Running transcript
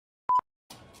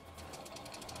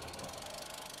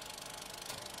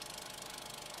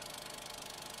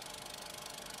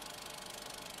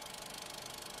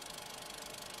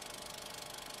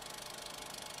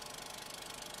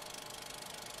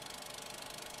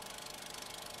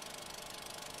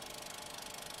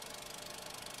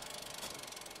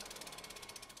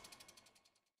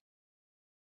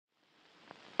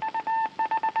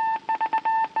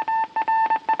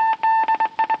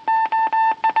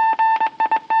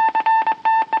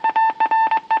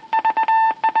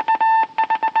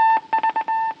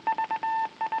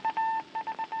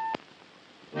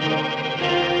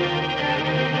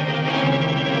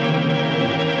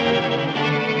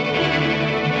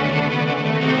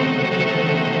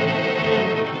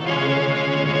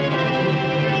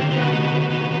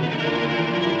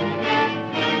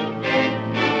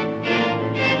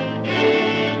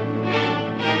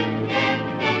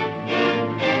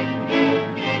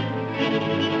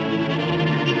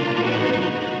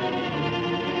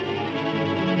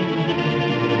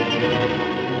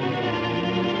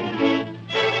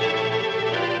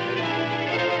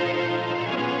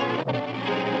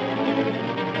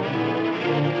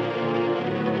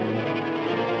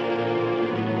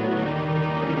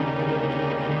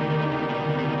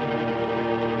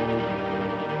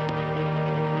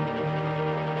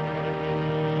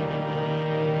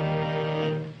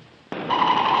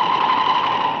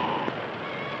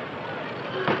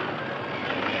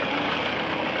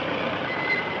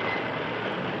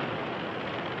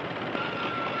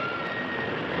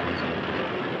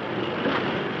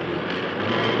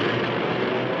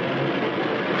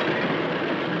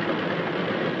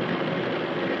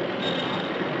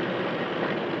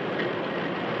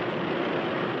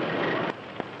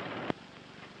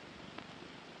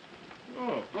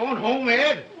Oh, going home,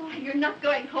 Ed? Why, you're not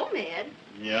going home, Ed.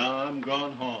 Yeah, I'm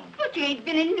gone home. But you ain't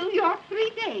been in New York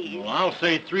 3 days. Well, I'll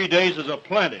say 3 days is a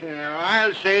plenty. Yeah,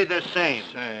 I'll say the same.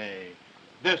 Say,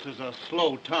 this is a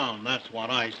slow town, that's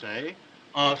what I say.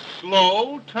 A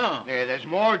slow town. Yeah, there's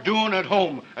more doing at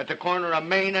home at the corner of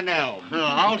Main and Elm.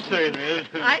 I'll say this.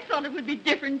 I thought it would be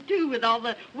different, too, with all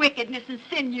the wickedness and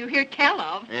sin you hear tell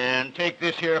of. And take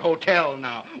this here hotel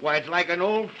now. Why, it's like an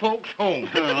old folks' home.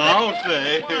 I'll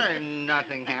say. Why,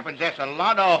 nothing happens. That's a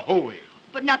lot of hooey.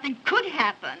 But nothing could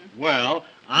happen. Well,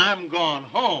 I'm gone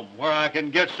home where I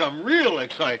can get some real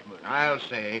excitement. I'll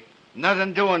say.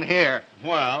 Nothing doing here.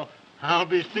 Well, I'll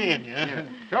be seeing you. Yeah.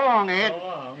 So long, Ed. So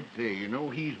long. Say, you know,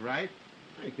 he's right.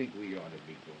 I think we ought to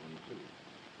be going, too.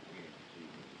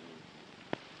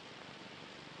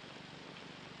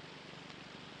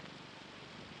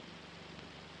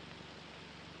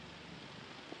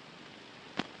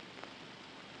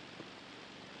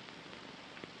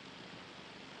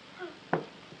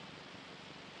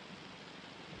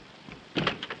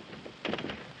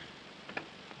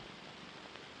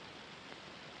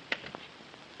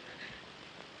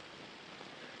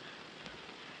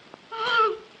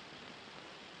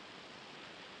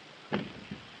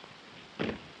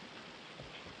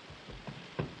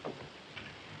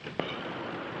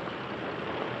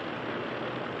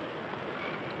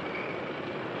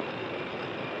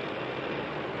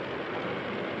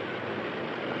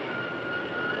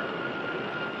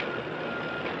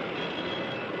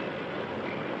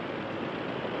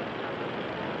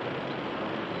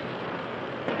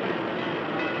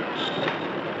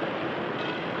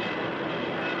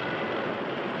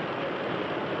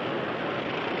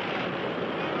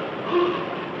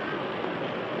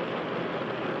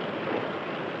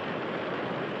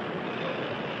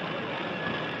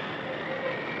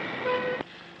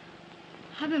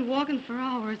 I've been walking for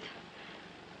hours.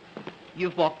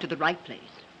 You've walked to the right place.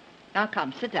 Now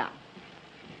come, sit down.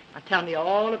 Now tell me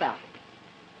all about it.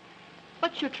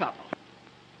 What's your trouble?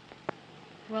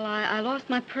 Well, I lost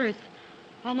my purse.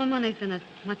 All my money's in it.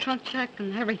 My trunk check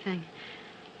and everything.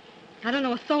 I don't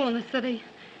know a soul in the city.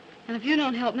 And if you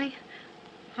don't help me,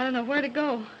 I don't know where to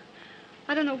go.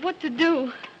 I don't know what to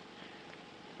do.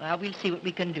 Well, we'll see what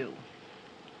we can do.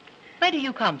 Where do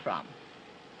you come from?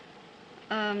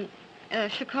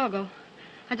 Chicago.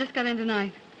 I just got in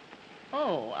tonight.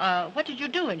 Oh, what did you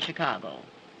do in Chicago?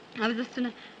 I was just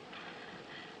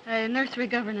a nursery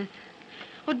governess.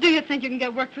 Well, do you think you can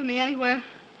get work for me anywhere?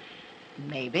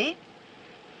 Maybe.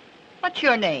 What's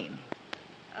your name?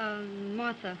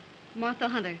 Martha. Martha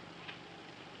Hunter.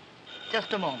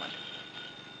 Just a moment.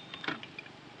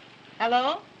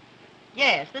 Hello?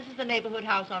 Yes, this is the neighborhood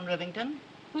house on Rivington.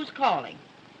 Who's calling?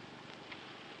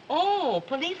 Oh,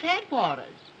 police headquarters.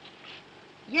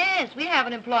 Yes, we have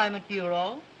an employment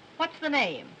bureau. What's the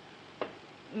name?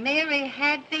 Mary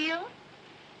Hadfield?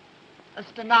 A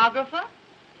stenographer?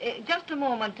 Just a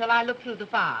moment till I look through the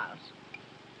files.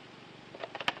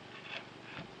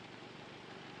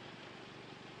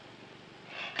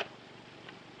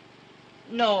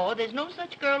 No, there's no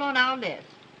such girl on our list.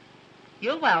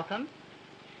 You're welcome.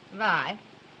 Bye.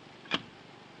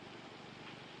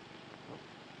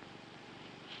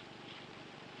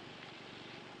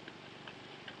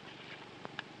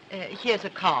 Here's a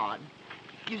card.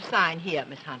 You sign here,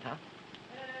 Miss Hunter.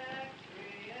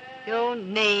 Your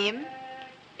name,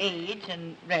 age,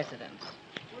 and residence.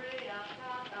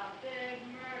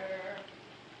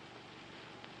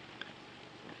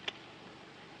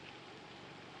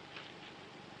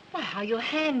 Why, how your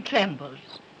hand trembles.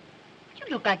 You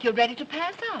look like you're ready to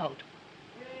pass out.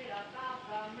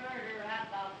 Murder at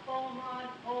the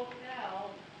Beaumont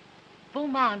Hotel.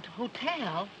 Beaumont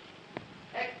Hotel?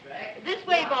 Extra. This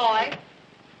way, boy.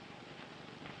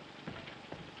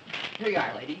 Here you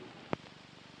are, lady.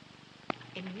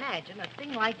 Imagine a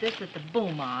thing like this at the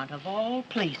Beaumont, of all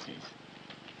places.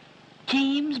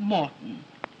 James Morton,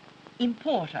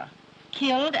 importer,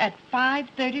 killed at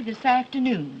 5:30 this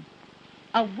afternoon.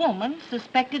 A woman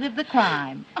suspected of the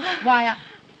crime. Why,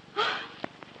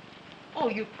 Oh,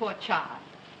 you poor child.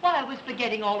 Why, I was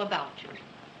forgetting all about you.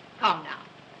 Come now.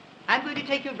 I'm going to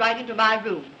take you right into my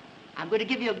room. I'm going to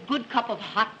give you a good cup of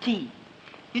hot tea.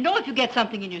 You know, if you get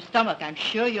something in your stomach, I'm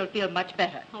sure you'll feel much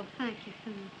better. Oh, thank you,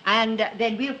 Simmons. And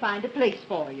then we'll find a place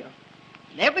for you.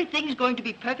 And everything's going to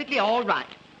be perfectly all right.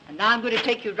 And now I'm going to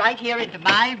take you right here into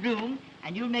my room,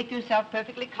 and you'll make yourself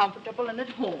perfectly comfortable and at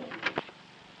home.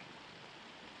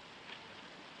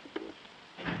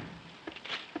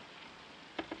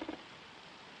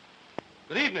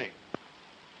 Good evening.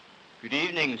 Good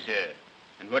evening, sir.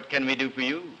 And what can we do for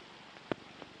you?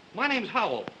 My name's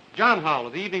Howell, John Howell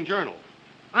of the Evening Journal.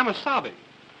 I'm a sob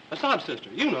sister,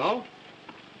 you know.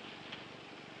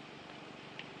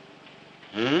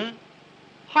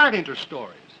 Heart interest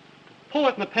stories.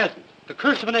 Poet and the peasant, the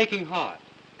curse of an aching heart,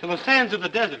 till the sands of the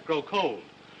desert grow cold.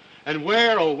 And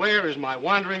where, oh where is my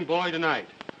wandering boy tonight?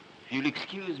 If you'll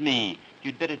excuse me,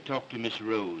 you'd better talk to Miss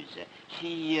Rose.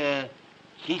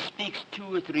 She speaks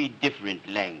 2 or 3 different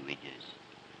languages.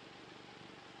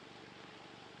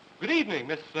 Good evening,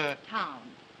 Miss, Town.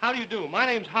 how do you do? My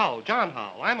name's Howell, John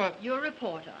Howell. I'm a... You're a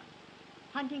reporter,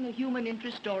 hunting a human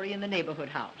interest story in the neighborhood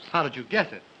house. How did you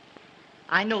guess it?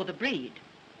 I know the breed.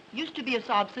 Used to be a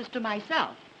sob sister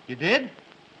myself, You did?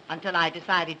 until I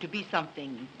decided to be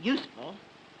something useful.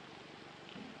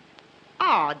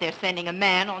 Odd they're sending a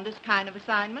man on this kind of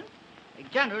assignment. They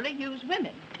generally use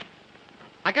women.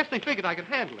 I guess they figured I could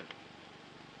handle it.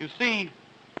 You see,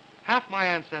 half my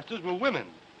ancestors were women.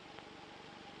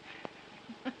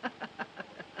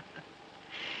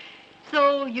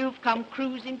 So you've come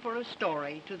cruising for a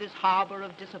story to this harbor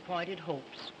of disappointed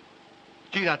hopes.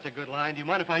 Gee, that's a good line. Do you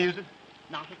mind if I use it?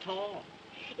 Not at all.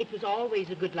 It was always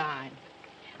a good line.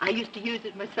 I used to use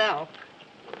it myself.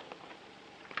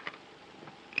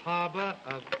 Harbor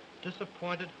of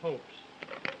disappointed hopes.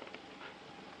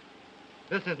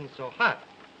 This isn't so hot.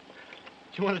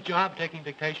 Do you want a job taking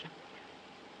dictation?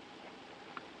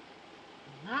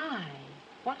 My,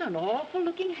 what an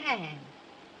awful-looking hand.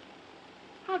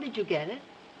 How did you get it?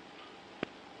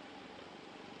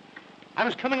 I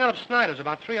was coming out of Snyder's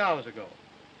about 3 hours ago.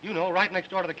 You know, right next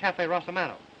door to the Cafe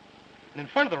Rossamano. And in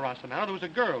front of the Rossamano, there was a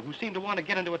girl who seemed to want to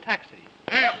get into a taxi.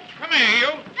 Hey, come here, you.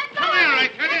 Come here, I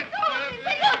tell you.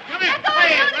 Come here.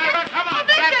 Hey, come on. Somebody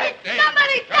stop that kid!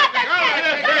 Somebody stop that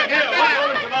kid!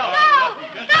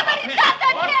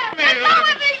 Go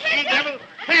with me, Ricky!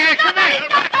 Hey, come here.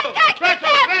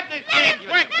 Let this thing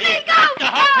quick.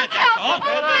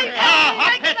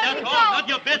 Not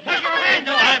your business.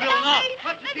 I will not.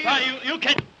 You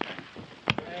can...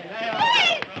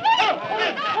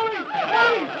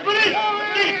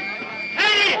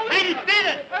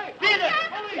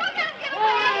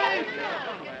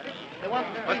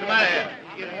 What's the matter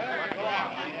here?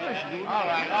 All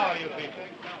right, all you people.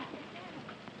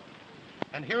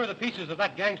 And here are the pieces of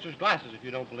that gangster's glasses, if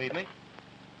you don't believe me.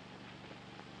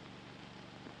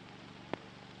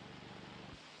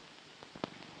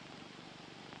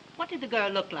 What did the girl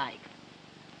look like?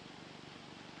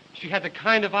 She had the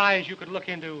kind of eyes you could look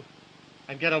into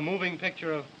and get a moving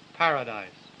picture of paradise.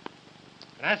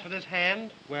 And as for this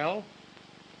hand, well,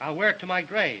 I'll wear it to my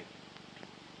grave.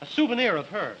 A souvenir of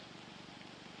her.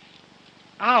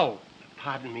 Ow!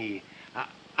 Pardon me.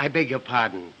 I beg your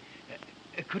pardon.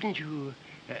 Couldn't you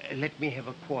let me have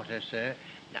a quarter, sir?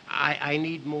 I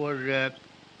need more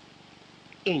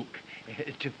ink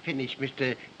to finish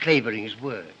Mr. Clavering's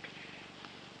work.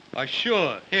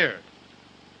 Sure. Here.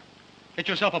 Get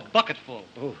yourself a bucketful.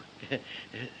 Oh,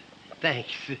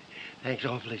 thanks. Thanks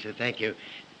awfully, sir. Thank you.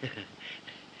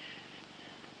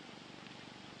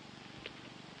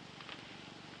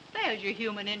 There's your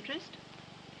human interest.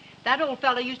 That old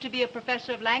fellow used to be a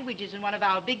professor of languages in one of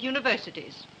our big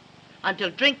universities, until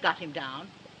drink got him down.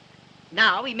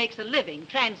 Now he makes a living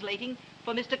translating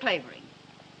for Mr. Clavering.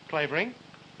 Clavering?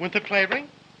 Winthrop Clavering?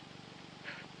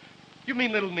 You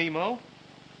mean Little Nemo?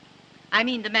 I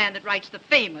mean the man that writes the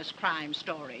famous crime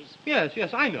stories. Yes,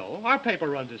 I know. Our paper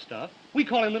runs his stuff. We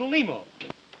call him Little Nemo.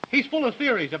 He's full of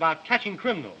theories about catching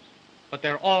criminals, but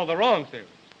they're all the wrong theories.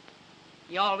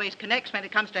 He always connects when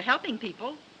it comes to helping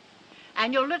people.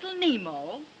 And your little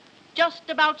Nemo just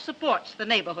about supports the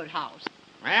neighborhood house.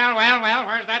 Well,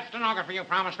 where's that stenographer you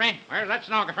promised me? Where's that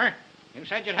stenographer? You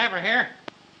said you'd have her here.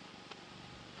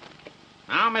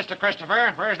 Now, Mr.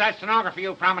 Christopher, where's that stenographer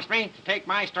you promised me to take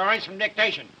my stories from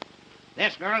dictation?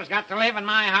 This girl's got to live in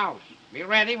my house. Be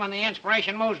ready when the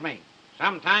inspiration moves me.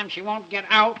 Sometimes she won't get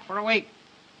out for a week.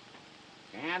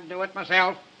 Can't do it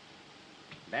myself.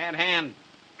 Bad hand.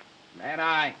 Bad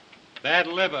eye. Bad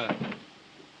liver.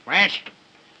 Flesh.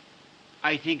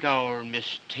 I think our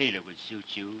Miss Taylor would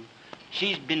suit you.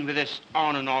 She's been with us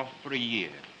on and off for a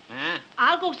year. Huh?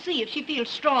 I'll go see if she feels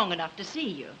strong enough to see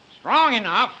you. Strong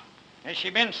enough? Has she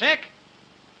been sick?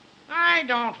 I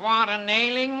don't want a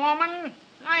nailing woman.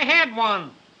 I had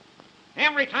one.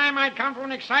 Every time I'd come to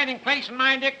an exciting place in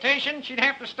my dictation, she'd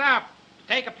have to stop to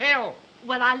take a pill.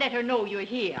 Well, I'll let her know you're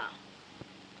here.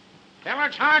 Tell her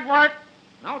it's hard work.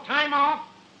 No time off.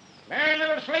 Very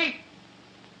little sleep.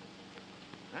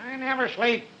 I never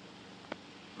sleep.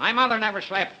 My mother never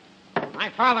slept. My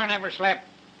father never slept.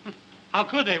 How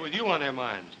could they with you on their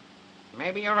minds?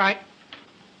 Maybe you're right.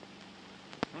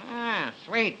 Ah,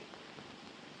 sweet.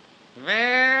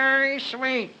 Very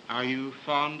sweet. Are you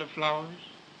fond of flowers?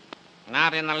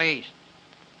 Not in the least.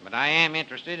 But I am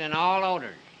interested in all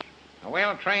odors. A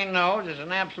well-trained nose is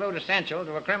an absolute essential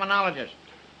to a criminologist.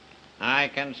 I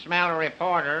can smell a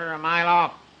reporter a mile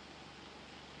off.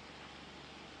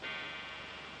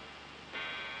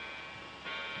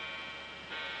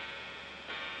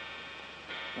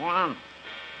 One,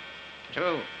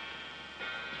 2,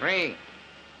 3,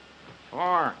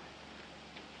 4,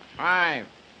 5,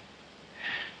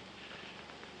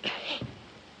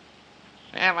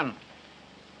 7,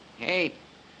 8.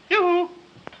 Yoo-hoo!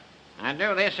 I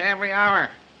do this every hour.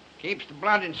 Keeps the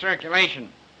blood in circulation.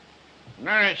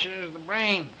 Nourishes the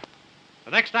brain.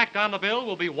 The next act on the bill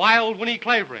will be Wild Winnie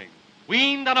Clavering,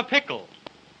 weaned on a pickle.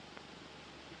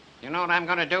 You know what I'm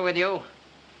going to do with you?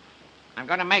 I'm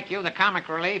going to make you the comic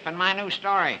relief in my new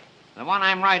story. The one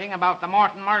I'm writing about the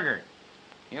Morton murder.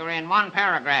 You're in one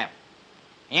paragraph.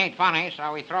 You ain't funny,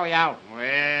 so we throw you out.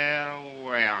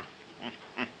 Well.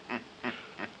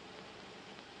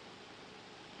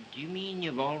 Do you mean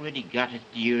you've already got a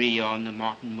theory on the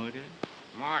Morton murder?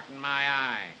 Morton, my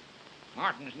eye.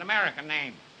 Morton's an American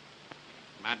name.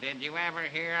 But did you ever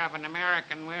hear of an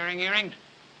American wearing earrings?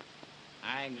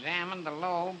 I examined the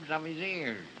lobes of his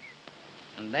ears.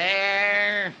 And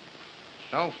there,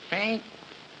 so faint,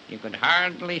 you could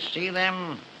hardly see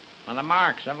them, were the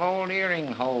marks of old earring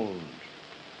holes.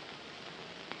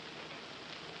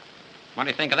 What do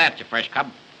you think of that, you fresh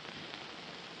cub?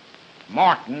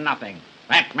 Morton, nothing.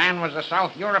 That man was a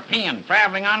South European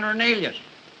traveling under an alias.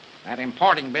 That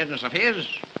importing business of his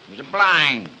was a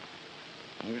blind.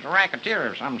 He was a racketeer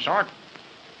of some sort.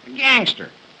 A gangster.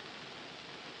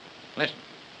 Listen.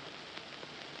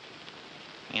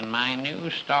 In my new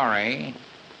story,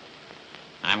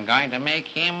 I'm going to make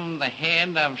him the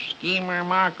head of Schemer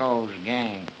Marco's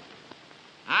gang.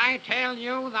 I tell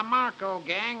you, the Marco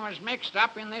gang was mixed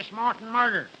up in this Morton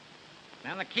murder.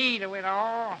 And the key to it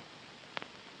all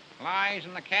lies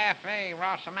in the Cafe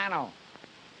Rossamano.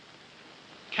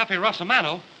 Cafe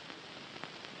Rossamano?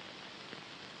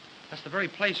 That's the very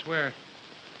place where...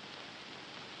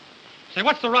 Say,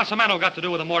 what's the Rossamano got to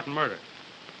do with the Morton murder?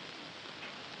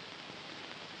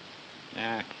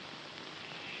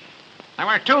 There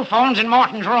were 2 phones in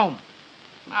Morton's room.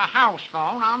 A house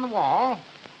phone on the wall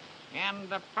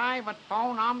and a private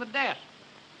phone on the desk.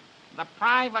 The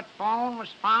private phone was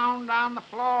found on the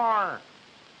floor.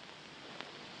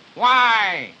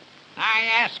 Why? I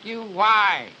ask you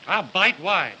why. I'll bite.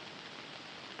 Why?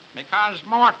 Because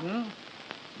Morton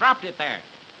dropped it there.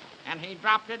 And he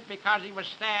dropped it because he was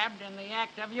stabbed in the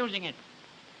act of using it.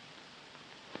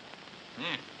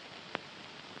 Yeah.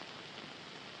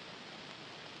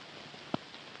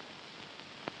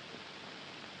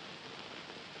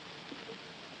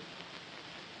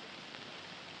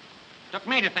 Took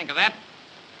me to think of that.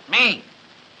 Me.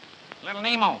 Little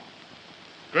Nemo.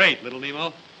 Great, little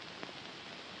Nemo.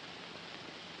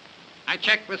 I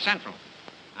checked with Central.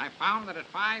 I found that at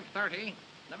 5:30,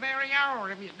 the very hour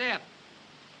of his death,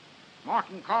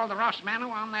 Morton called the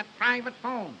Rossamano on that private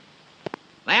phone.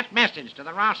 That message to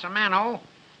the Rossamano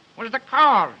was the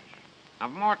cause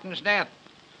of Morton's death.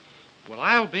 Well,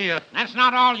 I'll be a... That's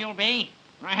not all you'll be,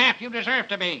 or half you deserve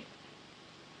to be.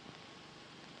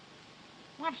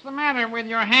 What's the matter with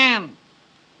your hand?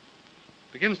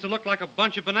 Begins to look like a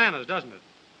bunch of bananas, doesn't it?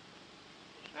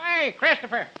 Hey,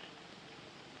 Christopher.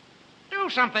 Do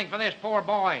something for this poor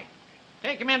boy.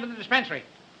 Take him into the dispensary.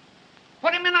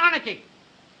 Put him in arnicky.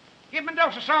 Give him a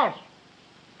dose of salt.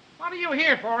 What are you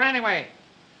here for, anyway?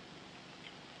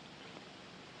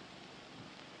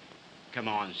 Come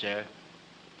on, sir.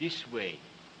 This way.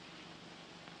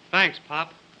 Thanks,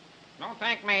 Pop. Don't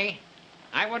thank me.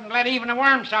 I wouldn't let even a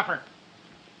worm suffer.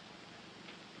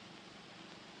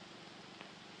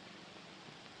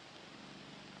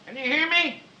 Can you hear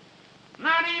me?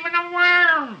 Not even a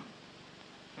worm.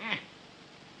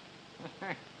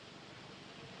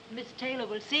 Miss Taylor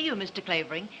will see you, Mr.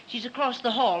 Clavering. She's across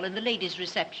the hall in the ladies'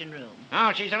 reception room.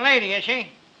 Oh, she's a lady, is she?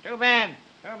 Too bad.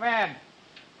 Too bad.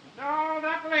 Oh,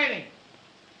 that lady.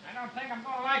 I don't think I'm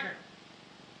going to like her.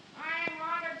 I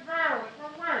want a girl that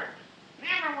will work.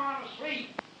 Never want to sleep.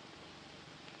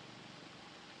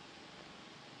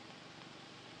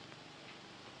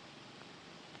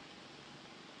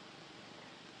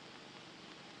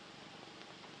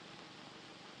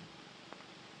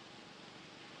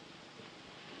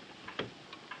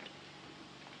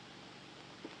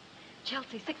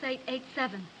 Chelsea,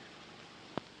 6887.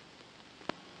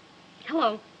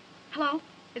 Hello. Hello?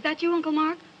 Is that you, Uncle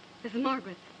Mark? This is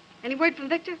Margaret. Any word from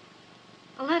Victor?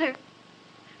 A letter?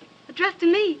 Addressed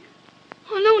to me?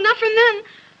 Oh, no, not from them.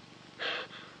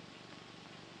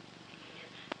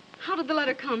 How did the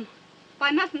letter come?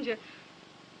 By messenger.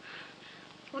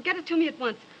 Well, get it to me at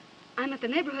once. I'm at the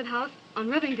neighborhood house on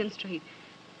Rivington Street.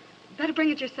 Better bring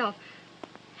it yourself.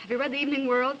 Have you read the Evening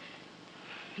World?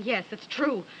 Yes, it's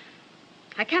true.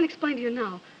 I can't explain to you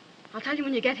now. I'll tell you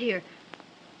when you get here.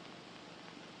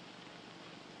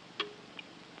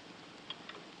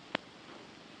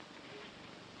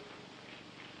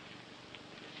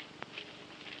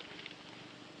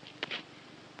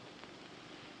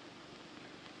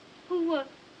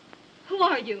 Who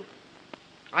are you?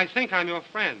 I think I'm your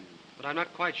friend, but I'm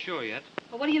not quite sure yet.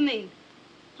 Well, what do you mean?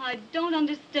 I don't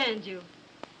understand you.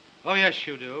 Oh, yes,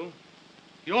 you do.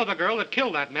 You're the girl that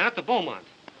killed that man at the Beaumont.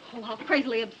 Oh, how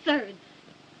crazily absurd.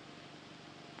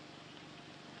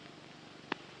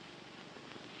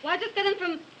 Well, I just got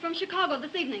in from Chicago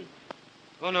this evening.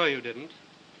 Oh, no, you didn't.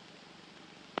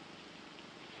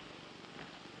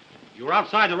 You were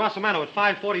outside the Rossamano at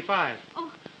 5:45.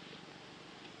 Oh.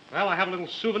 Well, I have a little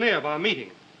souvenir of our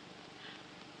meeting.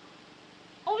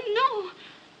 Oh, no.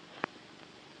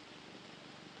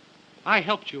 I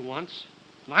helped you once,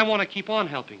 and I want to keep on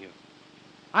helping you.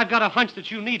 I've got a hunch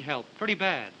that you need help pretty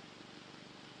bad.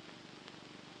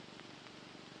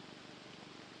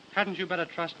 Hadn't you better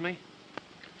trust me?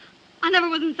 I never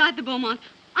was inside the Beaumont.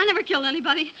 I never killed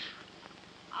anybody.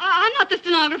 I'm not the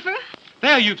stenographer.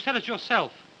 There, you've said it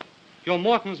yourself. You're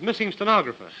Morton's missing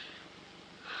stenographer.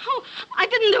 Oh, I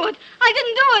didn't do it. I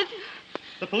didn't do it.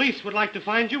 The police would like to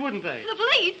find you, wouldn't they? The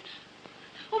police?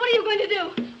 Well, what are you going to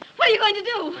do? What are you going to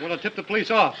do? I'm going to tip the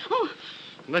police off. Oh.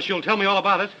 Unless you'll tell me all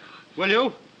about it. Will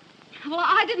you? Well,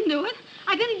 I didn't do it.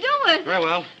 I didn't do it. Very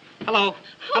well. Hello.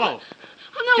 Hello.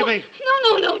 Oh, no. Give me...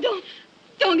 No,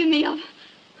 don't give me up.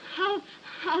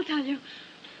 I'll tell you.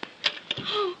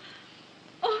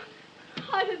 Oh,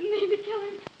 I didn't mean to kill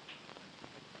him.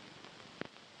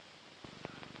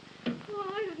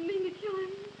 Oh, I didn't mean to kill him.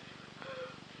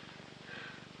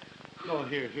 Oh,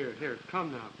 here.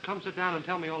 Come now. Come sit down and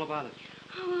tell me all about it.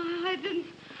 Oh, I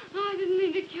didn't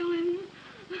mean to kill him.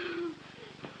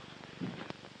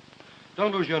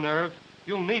 Don't lose your nerve.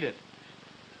 You'll need it.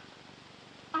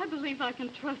 I believe I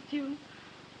can trust you.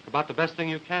 About the best thing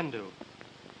you can do.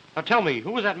 Now tell me,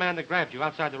 who was that man that grabbed you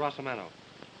outside the Rossamano?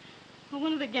 Well,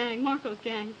 one of the gang, Marco's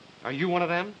gang. Are you one of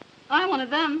them? I'm one of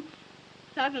them.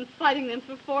 I've been fighting them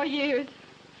for 4 years.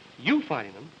 You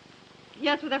fighting them?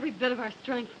 Yes, with every bit of our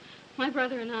strength. My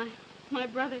brother and I. My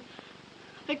brother,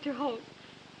 Victor Holt.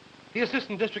 The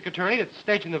assistant district attorney that's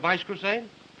staging the Vice Crusade?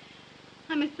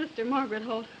 I'm his sister, Margaret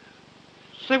Holt.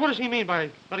 Say, what does he mean by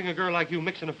letting a girl like you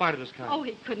mix in a fight of this kind? Oh,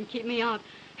 he couldn't keep me out.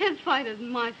 His fight isn't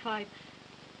my fight.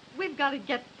 We've got to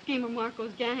get Schemer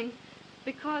Marco's gang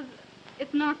because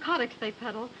it's narcotics they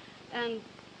peddle, and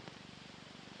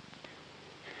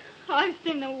I've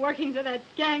seen the workings of that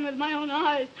gang with my own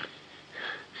eyes.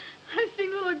 I've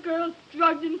seen little girls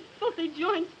drugged in filthy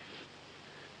joints,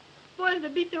 boys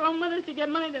that beat their own mothers to get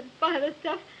money to buy the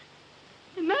stuff,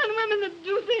 and men and women that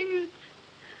do things,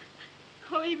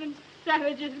 or even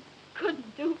savages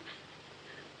couldn't do.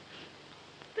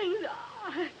 Things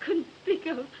I couldn't speak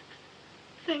of.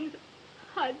 Things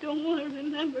I don't want to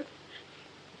remember.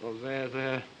 Oh,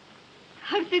 there.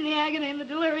 I've seen the agony and the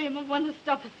delirium of when the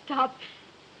stuff has stopped.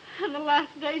 And the last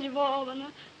stage of all,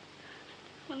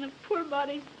 when the poor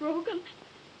body's broken,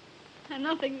 and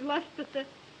nothing's left but the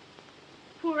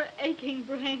poor aching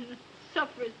brain that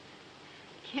suffers,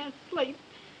 can't sleep.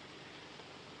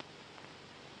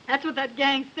 That's what that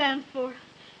gang stands for.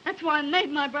 That's why I made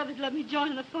my brothers let me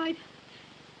join in the fight.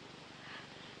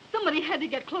 Somebody had to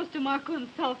get close to Marco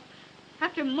himself.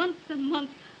 After months and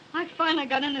months, I finally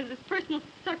got in as his personal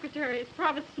secretary, his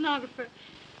private stenographer.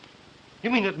 You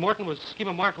mean that Morton was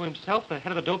Schemer Marco himself, the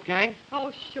head of the dope gang?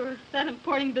 Oh, sure. That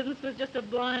importing business was just a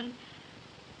blind.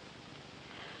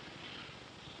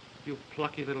 You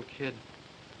plucky little kid.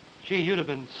 Gee, you'd have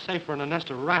been safer in a nest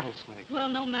of rattlesnakes. Well,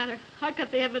 no matter. I got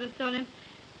the evidence on him.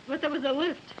 But there was a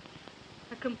list.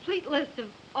 A complete list of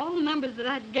all the members of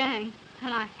that gang.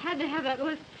 And I had to have that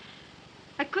list.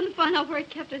 I couldn't find out where he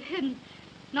kept it hidden.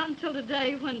 Not until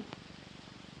today when...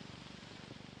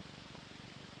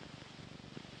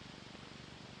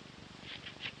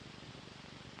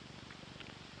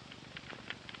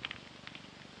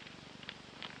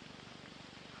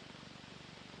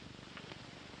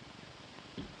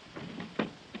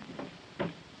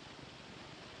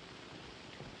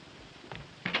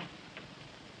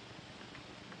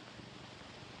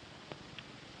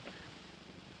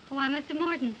 Why, Mr.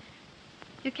 Morton,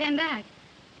 you came back.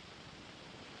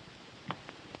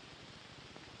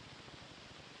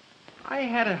 I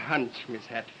had a hunch, Miss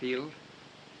Hatfield.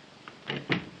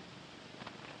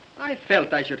 I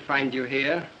felt I should find you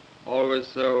here. Always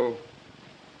so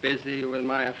busy with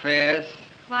my affairs.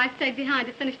 Well, I stayed behind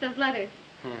to finish those letters.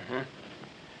 Uh-huh.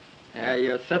 Yeah,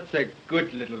 you're such a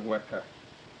good little worker.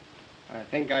 I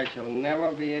think I shall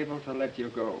never be able to let you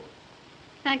go.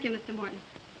 Thank you, Mr. Morton.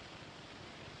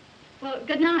 Well,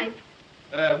 good night.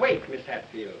 Wait, Miss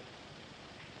Hatfield.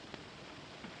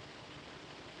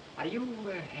 Are you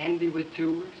handy with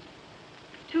tools?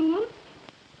 Tools?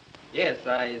 Yes,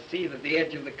 I see that the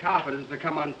edge of the carpet has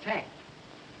become untacked.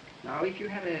 Now, if you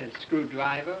had a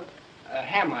screwdriver, a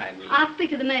hammer, I mean. I'll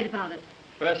speak to the maid about it.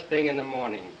 First thing in the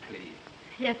morning, please.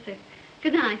 Yes, sir.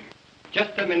 Good night.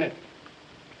 Just a minute.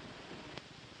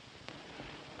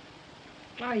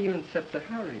 Why are you in such a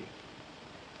hurry?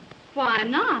 Why,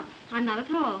 I'm not. I'm not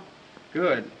at all.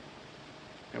 Good.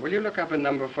 Now, will you look up a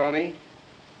number for me?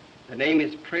 The name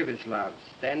is Previslav,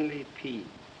 Stanley P.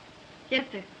 Yes,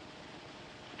 sir.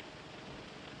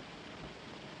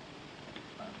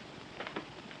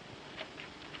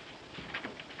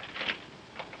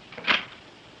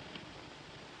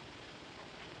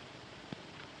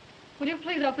 Will you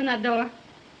please open that door?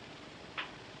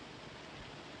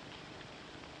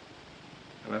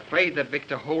 I'm afraid that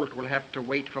Victor Holt will have to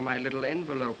wait for my little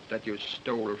envelope that you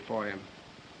stole for him.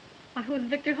 Why, who's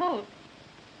Victor Holt?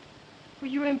 Well,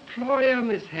 your employer,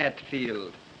 Miss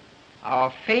Hatfield.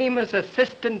 Our famous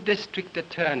assistant district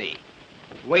attorney.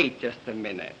 Wait just a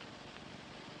minute.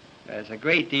 There's a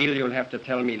great deal you'll have to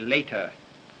tell me later,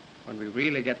 when we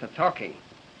really get to talking.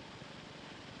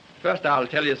 First, I'll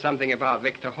tell you something about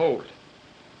Victor Holt.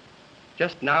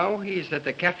 Just now, he's at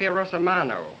the Cafe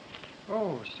Rosamano.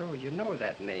 Oh, so you know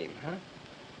that name, huh?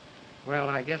 Well,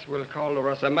 I guess we'll call the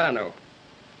Rosamano.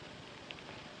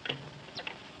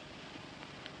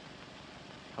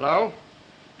 Hello?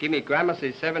 Give me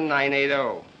Gramercy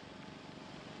 7980.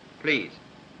 Please.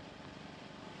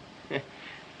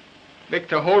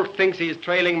 Victor Holt thinks he's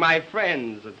trailing my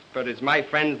friends, but it's my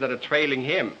friends that are trailing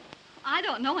him. I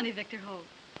don't know any Victor Holt.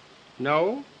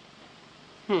 No?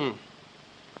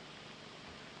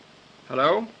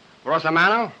 Hello?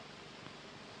 Rosamano?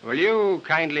 Will you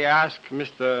kindly ask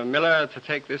Mr. Miller to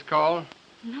take this call?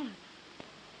 Miller?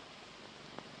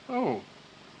 Oh.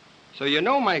 So you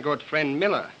know my good friend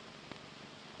Miller.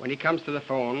 When he comes to the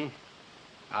phone,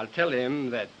 I'll tell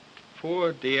him that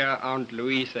poor dear Aunt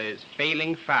Louisa is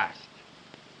failing fast.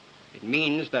 It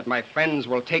means that my friends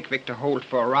will take Victor Holt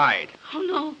for a ride. Oh,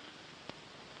 no.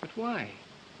 But why?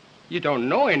 You don't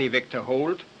know any Victor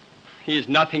Holt. He's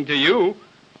nothing to you.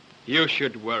 You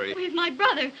should worry. Oh, he's my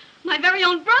brother. My very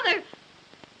own brother.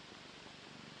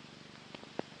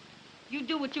 You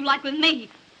do what you like with me,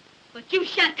 but you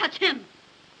shan't touch him.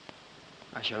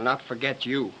 I shall not forget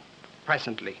you,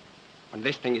 presently, when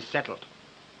this thing is settled.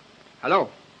 Hello?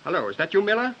 Hello, is that you,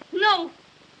 Miller? No.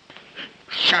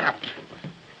 Shut up.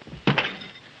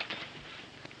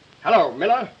 Hello,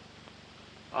 Miller?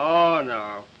 Oh,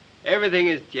 no. Everything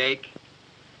is Jake.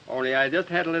 Only I just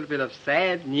had a little bit of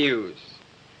sad news.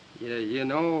 You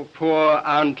know poor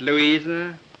Aunt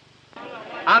Louisa?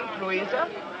 Aunt Louisa?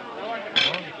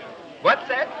 What's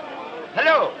that?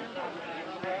 Hello?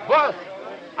 Boss,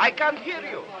 I can't hear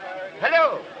you.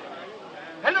 Hello?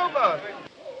 Hello, boss.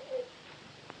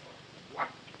 What?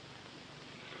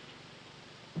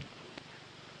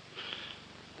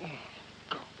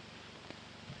 Go.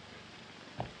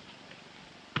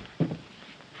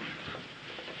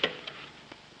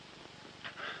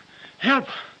 Help!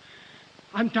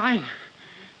 I'm dying.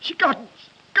 She got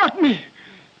me.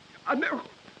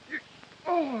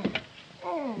 Oh,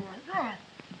 my God.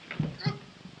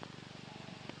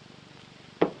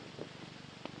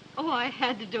 Oh, I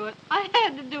had to do it. I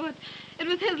had to do it. It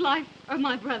was his life or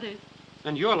my brother's.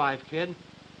 And your life, kid.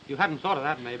 You hadn't thought of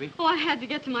that, maybe. Oh, I had to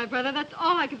get to my brother. That's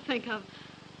all I could think of.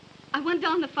 I went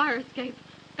down the fire escape,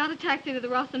 got a taxi to the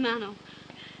Rosamano.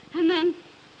 And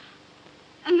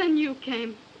then you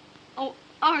came. Oh,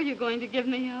 are you going to give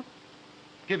me up?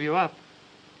 Give you up?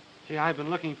 See, I've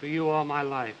been looking for you all my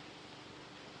life.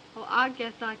 Oh, I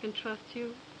guess I can trust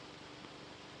you.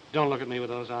 Don't look at me with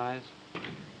those eyes.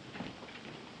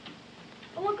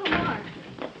 Oh, Uncle Mark.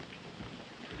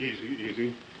 Easy,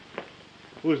 easy.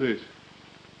 Who's this?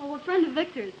 Oh, a friend of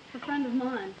Victor's. A friend of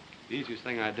mine. The easiest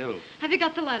thing I do. Have you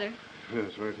got the letter?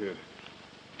 Yes, right here.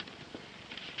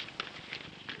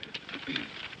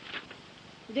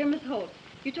 Dear Miss Holt,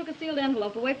 you took a sealed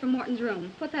envelope away from Morton's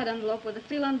room. Put that envelope with the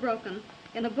seal unbroken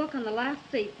in a book on the last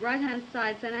seat, right-hand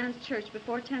side, St. Anne's Church,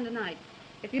 before 10 tonight.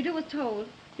 If you do as told,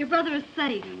 your brother is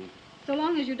safe, so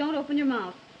long as you don't open your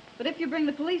mouth. But if you bring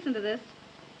the police into this,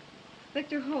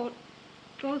 Victor Holt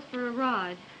goes for a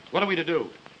ride. What are we to do?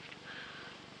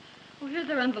 Oh, here's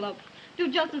their envelope.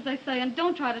 Do just as they say and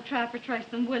don't try to trap or trace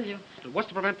them, will you? What's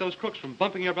to prevent those crooks from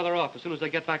bumping your brother off as soon as they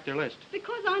get back their list?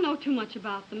 Because I know too much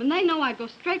about them, and they know I'd go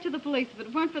straight to the police if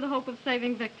it weren't for the hope of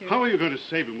saving Victor. How are you going to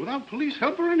save him without police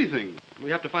help or anything?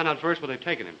 We have to find out first where they've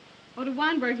taken him. Oh, to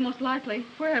Weinberg's most likely,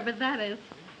 wherever that is.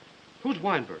 Who's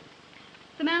Weinberg?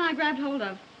 The man I grabbed hold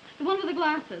of. The one with the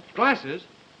glasses. Glasses?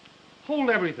 Hold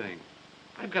everything.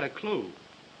 I've got a clue.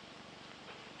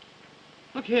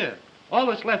 Look here. All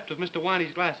that's left of Mr.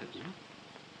 Winey's glasses.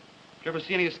 Did you ever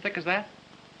see any as thick as that?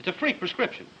 It's a freak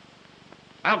prescription.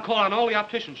 I'll call on all the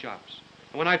optician shops.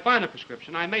 And when I find the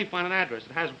prescription, I may find an address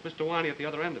that has Mr. Winey at the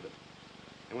other end of it.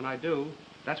 And when I do,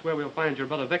 that's where we'll find your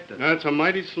brother Victor. That's a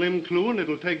mighty slim clue, and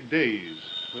it'll take days.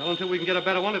 Well, until we can get a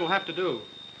better one, it'll have to do.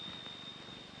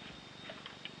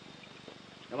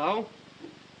 Hello?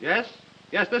 Yes?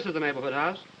 Yes, this is the neighborhood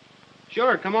house.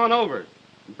 Sure, come on over.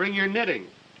 And bring your knitting.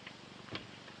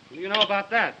 What do you know about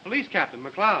that? Police Captain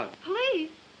McLeod. Police?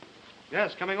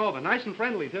 Yes, coming over. Nice and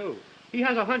friendly, too. He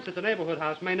has a hunch that the neighborhood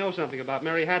house may know something about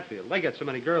Mary Hatfield. They get so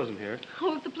many girls in here.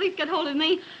 Oh, if the police get hold of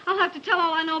me, I'll have to tell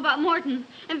all I know about Morton.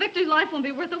 And Victor's life won't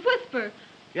be worth a whisper.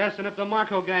 Yes, and if the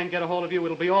Marco gang get a hold of you,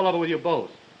 it'll be all over with you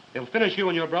both. They'll finish you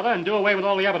and your brother and do away with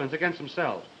all the evidence against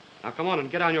themselves. Now, come on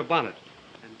and get on your bonnet.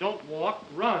 And don't walk,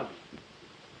 run.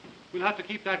 We'll have to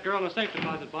keep that girl in a safe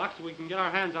deposit box so we can get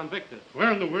our hands on Victor.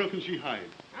 Where in the world can she hide?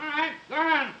 All right, go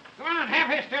on. Go on, have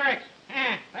hysterics.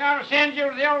 They ought to send you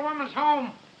to the old woman's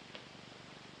home.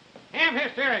 Have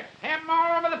hysterics. Have them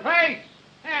all over the place.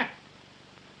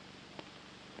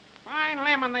 Fine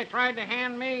lemon they tried to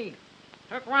hand me.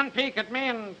 Took one peek at me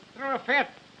and threw a fit.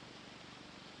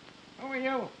 Who are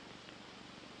you?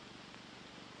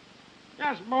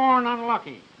 Just born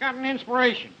unlucky. Got an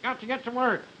inspiration. Got to get to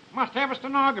work. Must have a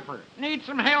stenographer. Need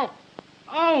some help.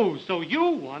 Oh, so you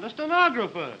want a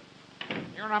stenographer.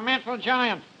 You're a mental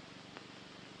giant.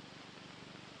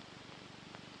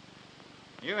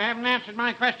 You haven't answered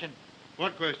my question.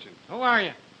 What question? Who are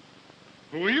you?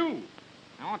 Who are you?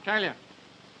 I won't tell you.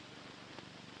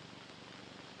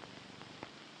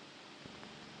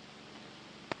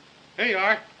 Here you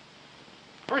are.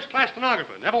 First-class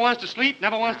stenographer. Never wants to sleep,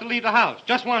 never wants to leave the house.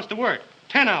 Just wants to work.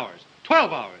 10 hours,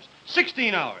 12 hours,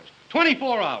 16 hours,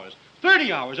 24 hours,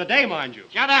 30 hours a day, mind you.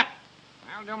 Shut up.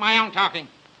 I'll do my own talking.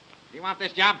 Do you want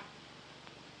this job?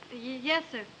 Yes,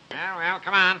 sir. Well,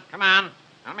 come on, come on.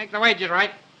 I'll make the wages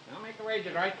right. Get to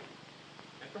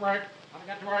work. I'll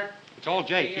get to work. It's all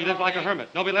Jake. He lives like a hermit.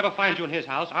 Nobody'll ever find you in his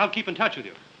house. I'll keep in touch with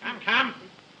you. Come.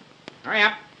 Hurry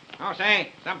up. Oh,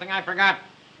 say, something I forgot.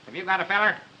 Have you got a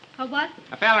feller? A what?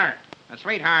 A feller. A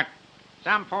sweetheart.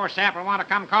 Some poor sap will want to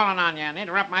come calling on you and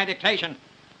interrupt my dictation.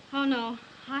 Oh, no.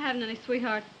 I haven't any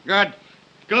sweetheart. Good.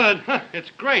 Good. It's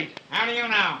great. How do you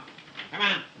know? Come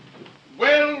on.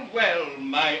 Well,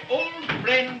 my old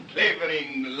friend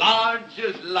Clavering, large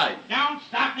as life. Don't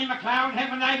stop me, McLeod.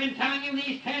 Haven't I been telling you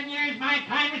these 10 years my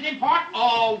time is important?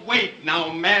 Oh, wait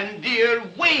now, man, dear.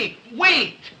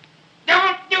 Wait.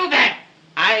 Don't do that.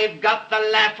 I've got the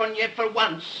laugh on you for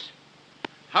once.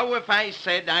 How if I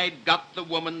said I'd got the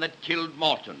woman that killed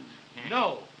Morton?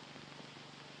 No.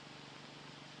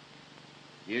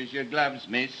 Here's your gloves,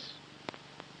 miss.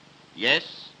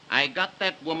 Yes, I got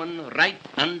that woman right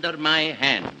under my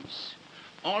hands.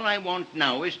 All I want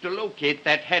now is to locate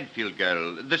that Hadfield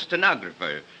girl, the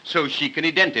stenographer, so she can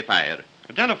identify her.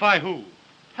 Identify who?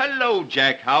 Hello,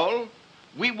 Jack Howell.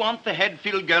 We want the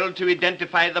Hadfield girl to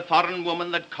identify the foreign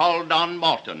woman that called on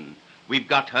Morton. We've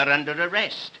got her under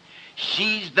arrest.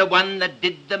 She's the one that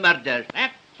did the murder.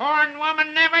 That foreign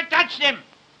woman never touched him.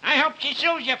 I hope she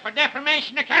sues you for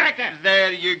defamation of character.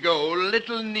 There you go.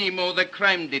 Little Nemo, the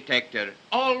crime detector,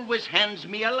 always hands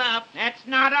me a laugh. That's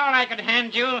not all I could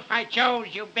hand you if I chose,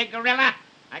 you big gorilla.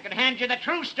 I could hand you the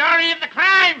true story of the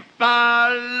crime.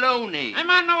 Baloney. I'm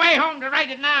on my way home to write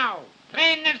it now.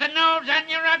 Plain as the nose on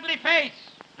your ugly face.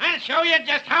 I'll show you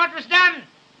just how it was done.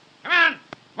 Come on.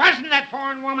 Wasn't that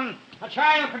foreign woman? A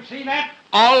child could see that.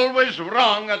 Always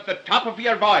wrong at the top of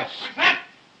your voice. What's that?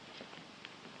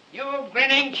 You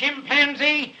grinning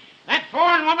chimpanzee. That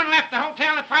foreign woman left the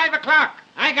hotel at 5 o'clock.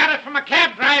 I got it from a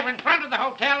cab driver in front of the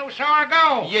hotel who saw her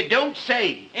go. You don't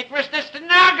say. It was the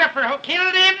stenographer who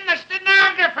killed him, the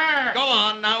stenographer. Go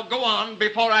on,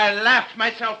 before I laugh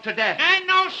myself to death. I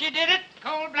know she did it,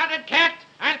 cold-blooded cat.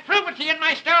 I'll prove it to you in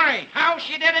my story. How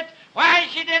she did it, why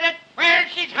she did it, where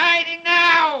she's hiding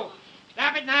now.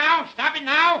 Stop it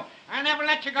now. I'll never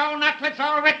let you go, not till it's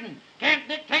all written. Can't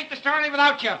dictate the story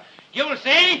without you. You'll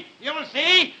see,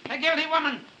 the guilty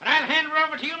woman. But I'll hand her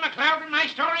over to you, McLeod, when my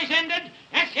story's ended.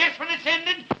 Yes, when it's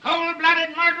ended.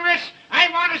 Cold-blooded murderess.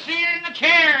 I want to see her in the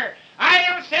chair.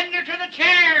 I'll send her to the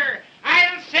chair.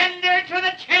 I'll send her to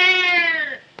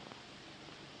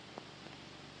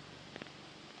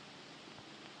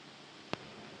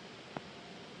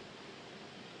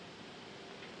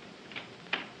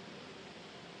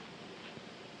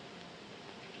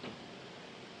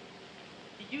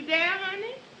You there,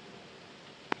 honey?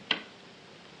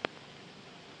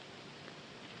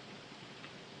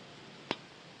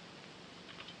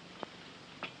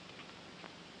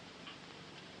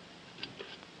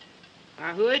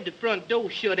 I heard the front door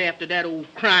shut after that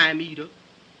old crime eater.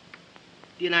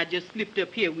 Then I just slipped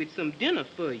up here with some dinner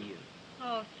for you.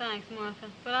 Oh, thanks, Martha.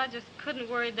 But I just couldn't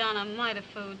worry down a mite of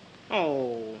food.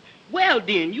 Oh, well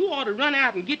then, you ought to run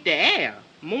out and get the air.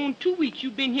 More than 2 weeks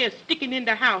you've been here sticking in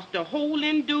the house the whole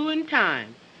enduring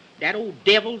time. That old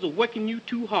devil's working you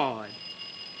too hard.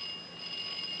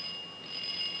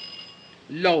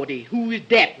 Lordy, who is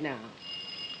that now?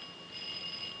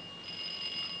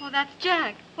 Oh, that's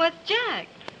Jack. What's Jack?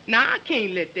 Now, I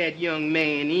can't let that young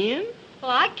man in.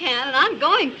 Well, I can, and I'm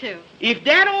going to. If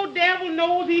that old devil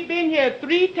knows he's been here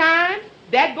 3 times,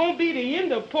 that's gonna be the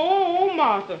end of poor old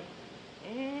Martha.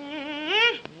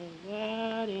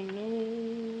 Nobody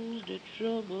knows the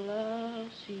trouble I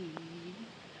see.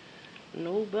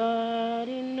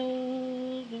 Nobody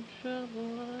knows the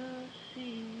trouble I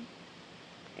see.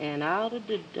 And out of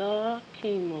the dark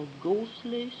came a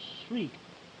ghostly shriek.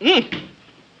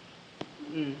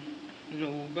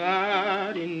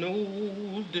 Nobody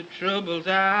knows the troubles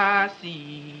I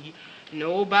see.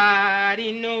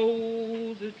 Nobody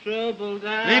knows the troubles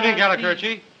I Good evening, see.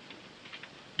 Gallicurchi.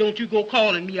 Don't you go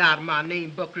calling me out of my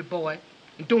name, Buckery boy.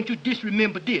 And don't you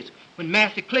disremember this. When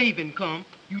Master Clavin come,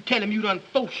 you tell him you done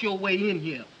forced your way in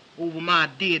here over my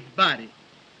dead body.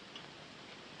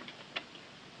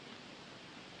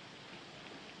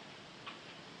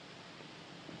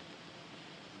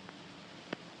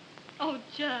 Oh,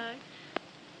 Jack.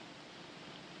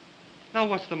 Now,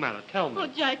 what's the matter? Tell me. Oh,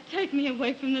 Jack, take me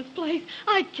away from this place.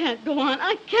 I can't go on.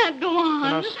 I can't go on.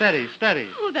 Now, steady, steady.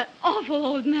 Oh, that awful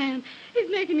old man. He's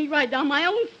making me write down my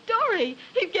own story.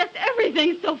 He's guessed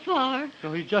everything so far.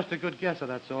 No, he's just a good guesser,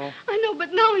 that's all. I know,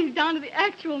 but now he's down to the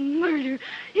actual murder.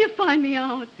 He'll find me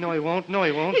out. No, he won't. No,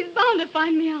 he won't. He's bound to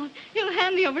find me out. He'll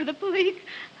hand me over to the police,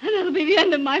 and that'll be the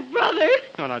end of my brother.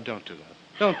 No, no, don't do that.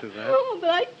 Don't do that. Oh, but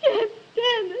I can't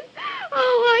stand it.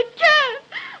 Oh, I can't.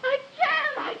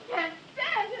 I can't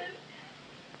stand it.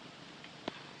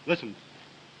 Listen,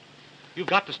 you've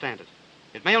got to stand it.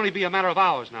 It may only be a matter of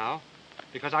hours now,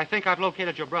 because I think I've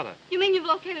located your brother. You mean you've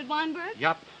located Weinberg?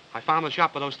 Yup. I found the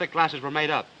shop where those thick glasses were made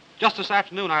up. Just this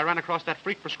afternoon, I ran across that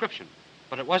freak prescription,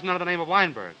 but it wasn't under the name of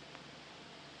Weinberg.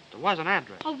 There was an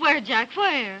address. Oh, where, Jack?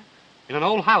 Where? In an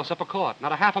old house up a court,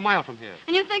 not a half a mile from here.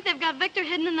 And you think they've got Victor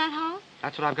hidden in that house?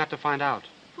 That's what I've got to find out.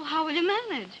 Well, how will you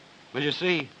manage? Well, you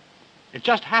see, it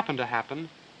just happened to happen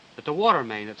that the water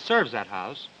main that serves that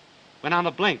house went on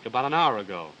the blink about an hour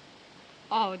ago.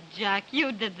 Oh, Jack,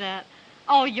 you did that.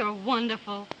 Oh, you're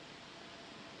wonderful.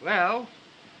 Well,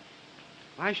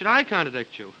 why should I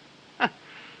contradict you?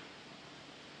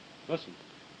 Listen,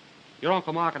 your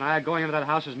Uncle Mark and I are going into that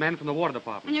house as men from the water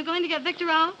department. And you're going to get Victor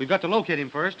out? We've got to locate him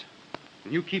first.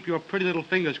 And you keep your pretty little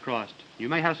fingers crossed. You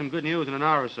may have some good news in an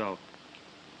hour or so.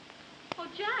 Oh,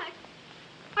 Jack,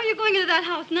 are you going into that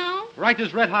house now? Right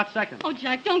this red-hot second. Oh,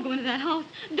 Jack, don't go into that house.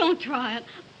 Don't try it.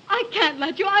 I can't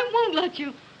let you. I won't let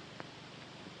you.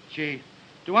 Gee,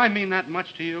 do I mean that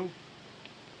much to you?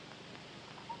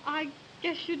 I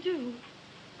guess you do.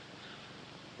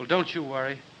 Well, don't you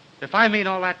worry. If I mean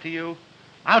all that to you,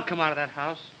 I'll come out of that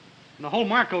house. And the whole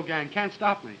Marco gang can't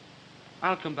stop me.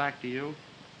 I'll come back to you.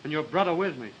 And your brother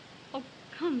with me. Oh,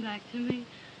 come back to me.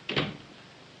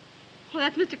 Oh,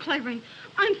 that's Mr. Clavering.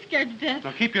 I'm scared to death.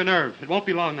 Now, keep your nerve. It won't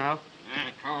be long now.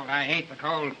 Cold. I hate the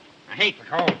cold. I hate the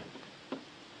cold.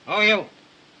 Oh, you.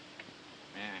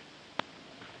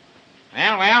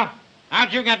 Yeah. Well,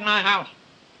 how'd you get in my house?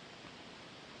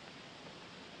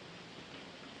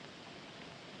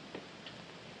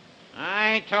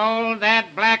 I told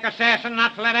that black assassin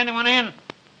not to let anyone in.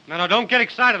 No, don't get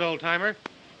excited, old-timer.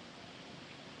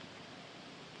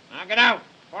 Now get out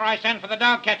before I send for the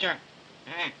dog catcher.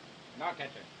 Dog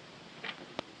catcher.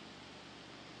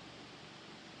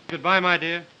 Goodbye, my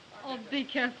dear. Oh, be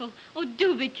careful. Oh,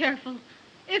 do be careful.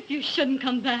 If you shouldn't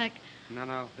come back.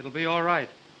 No, it'll be all right.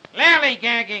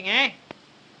 Lally-gagging, eh?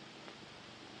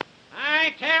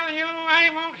 I tell you, I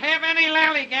won't have any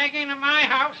lally-gagging in my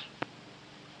house.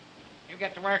 You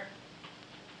get to work.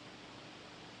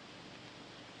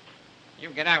 You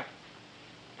get out.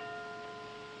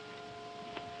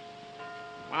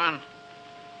 1,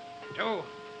 2,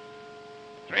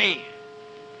 3,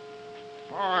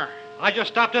 4. I just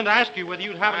stopped in to ask you whether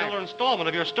you'd have another installment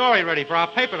of your story ready for our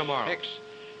paper tomorrow. 6.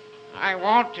 I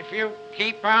won't if you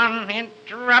keep on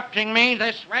interrupting me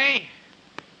this way.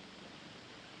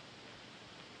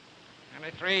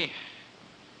 23,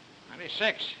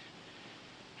 26,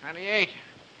 28.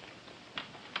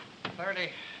 9:30.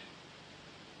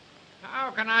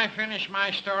 How can I finish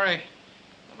my story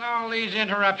with all these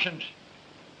interruptions?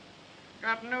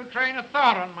 Got a new train of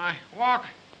thought on my walk.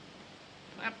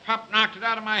 That pup knocked it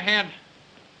out of my head.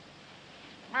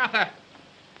 Martha!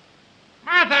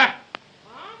 Martha!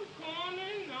 I'm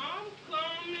coming.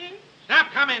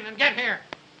 Stop coming and get here.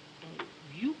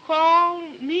 You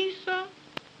called me, sir?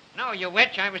 No, you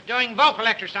witch. I was doing vocal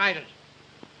exercises.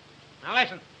 Now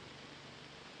listen.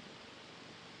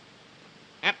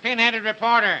 That pin-headed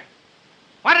reporter.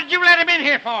 What did you let him in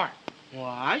here for? Well,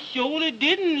 I surely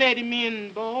didn't let him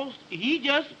in, boss. He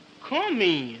just come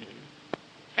in.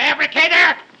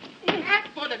 Fabricator!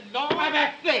 For the Lord's My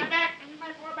back! sake. My back!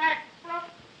 My poor back!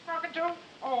 Broken too?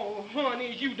 Oh,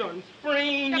 honey, you done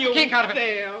sprained Get the kink out of it.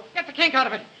 yourself. Get the kink out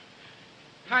of it.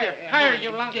 Higher, There, higher, honey,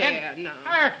 you lunkhead. there now.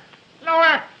 Higher,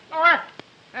 lower, lower.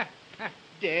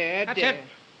 There, That's there. it.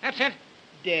 That's it.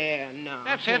 There now,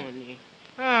 That's it. honey.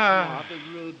 Ah. Martha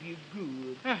rub you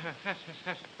good.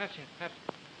 That's it.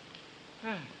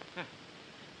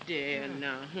 There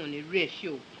now, honey, rest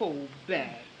your poor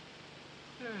back.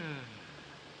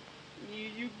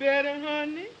 You better,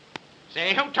 honey?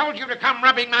 Say, who told you to come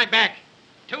rubbing my back?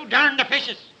 Too darned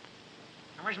officious.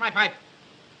 Now, where's my pipe?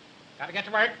 Gotta get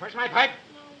to work. Where's my pipe?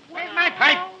 Where's my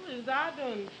pipe? Is I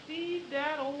done see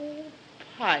that old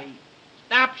pipe.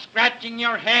 Stop scratching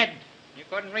your head. You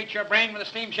couldn't reach your brain with a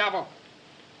steam shovel.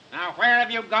 Now, where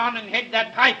have you gone and hid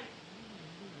that pipe?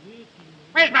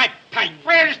 Where's my pipe?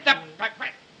 Where's the pipe?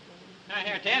 Where? Ah,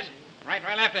 here it is. Right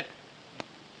where I left it.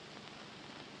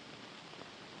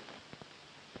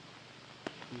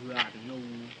 Rotten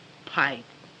old pipe.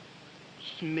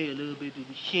 Smell a bit of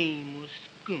the shameless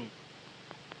skunk.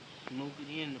 Smoke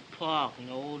it in the park and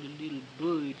all the little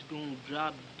birds gonna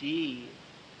drop dead.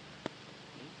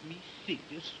 Make me sick.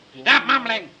 Just Stop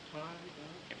mumbling.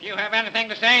 If you have anything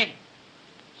to say,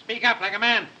 speak up like a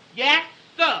man. Yes,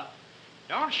 sir.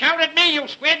 Don't shout at me, you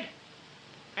squid.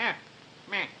 Here,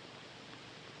 come here.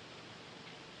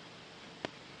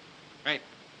 Right.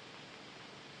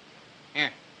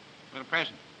 Here, little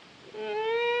present.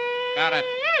 Got it.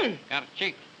 Got it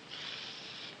cheap.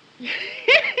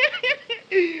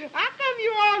 How come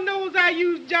you all knows I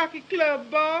use Jockey Club,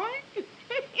 boy?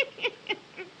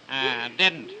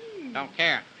 Didn't. Don't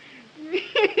care.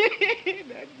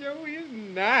 That Joe is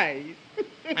nice.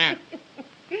 Come here.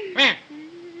 Come here.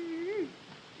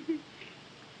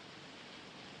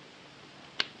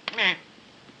 Come here.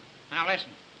 Now listen.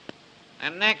 The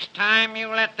next time you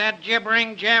let that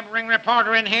jabbering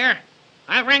reporter in here,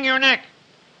 I'll wring your neck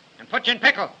and put you in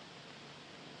pickle.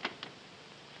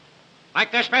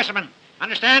 Like this specimen.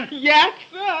 Understand? Yes,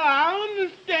 sir, I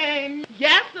understand.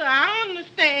 Yes, sir, I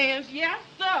understand. Yes,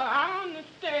 sir, I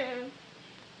understand.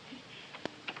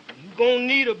 You gonna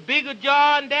need a bigger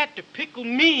jar than that to pickle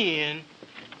me in.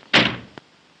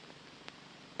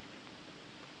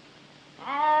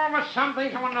 Always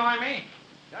something to annoy me.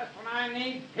 Just when I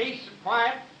need peace and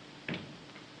quiet.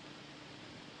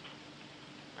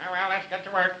 Well, let's get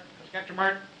to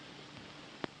work.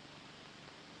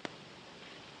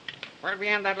 Where'd we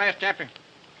end that last chapter?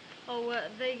 Oh,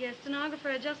 the stenographer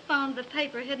had just found the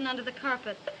paper hidden under the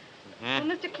carpet. Huh?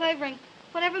 Well, Mr. Clavering,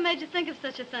 whatever made you think of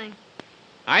such a thing?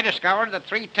 I discovered that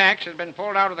 3 tacks had been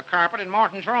pulled out of the carpet in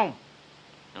Morton's room,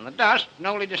 and the dust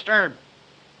newly disturbed.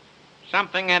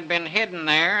 Something had been hidden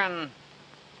there and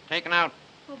taken out.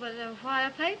 Oh, but why a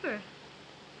paper?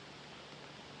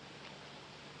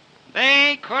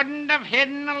 They couldn't have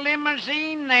hidden a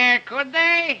limousine there, could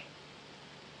they?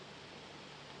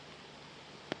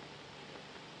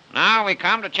 Now we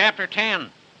come to chapter 10.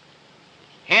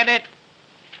 Headed,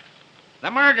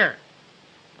 The Murder.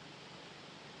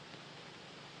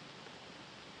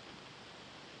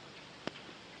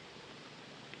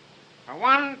 For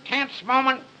one tense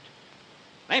moment,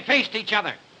 they faced each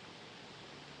other.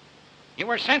 You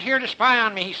were sent here to spy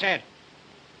on me, he said.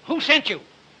 Who sent you?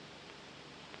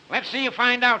 Let's see you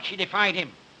find out, she defied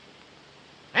him.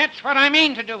 That's what I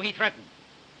mean to do, he threatened.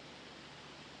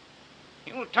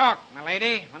 You'll talk, my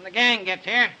lady, when the gang gets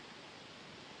here.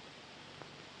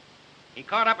 He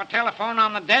caught up a telephone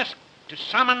on the desk to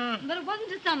summon... But it wasn't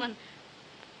to summon.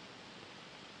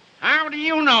 How do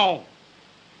you know?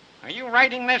 Are you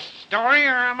writing this story,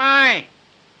 or am I?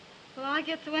 Well, I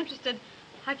get so interested,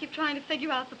 I keep trying to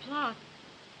figure out the plot.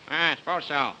 I suppose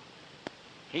so.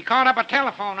 He caught up a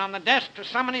telephone on the desk to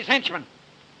summon his henchman.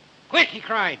 Quick, he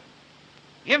cried.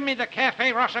 Give me the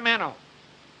Cafe Rosamano.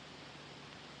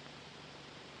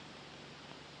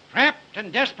 Trapped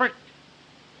and desperate,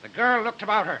 the girl looked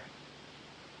about her.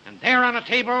 And there on a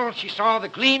table, she saw the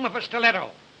gleam of a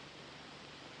stiletto.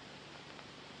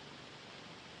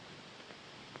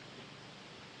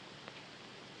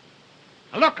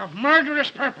 A look of murderous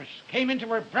purpose came into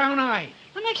her brown eyes.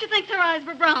 What makes you think her eyes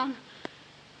were brown?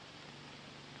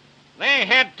 They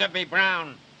had to be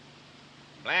brown.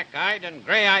 Black-eyed and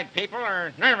gray-eyed people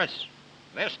are nervous.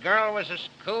 This girl was as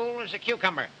cool as a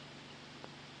cucumber.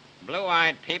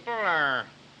 Blue-eyed people are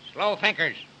slow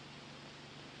thinkers.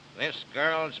 This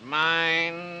girl's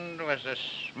mind was as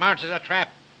smart as a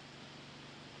trap.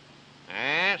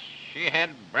 Yes, she had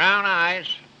brown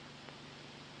eyes.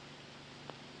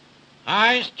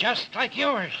 Eyes just like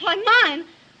yours. Like mine?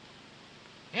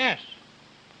 Yes.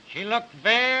 She looked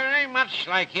very much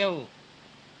like you.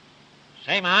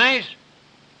 Same eyes.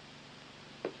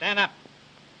 Stand up.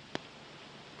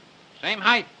 Same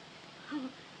height.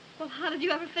 Well, how did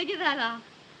you ever figure that out?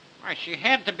 Why, she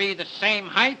had to be the same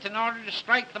height in order to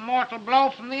strike the mortal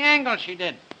blow from the angle she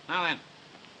did. Now then.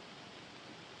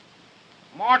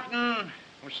 Morton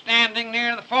was standing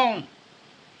near the phone.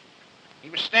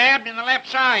 He was stabbed in the left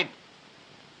side.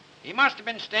 He must have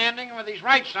been standing with his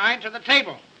right side to the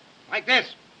table, like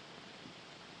this.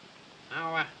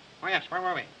 Now, oh yes, where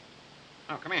were we?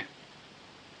 Oh, come here.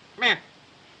 Come here.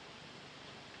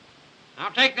 Now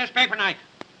take this paper knife.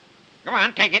 Go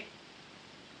on, take it.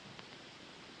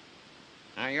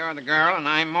 Now, you're the girl and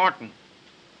I'm Morton.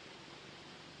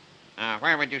 Now,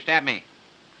 where would you stab me?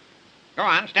 Go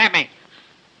on, stab me.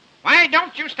 Why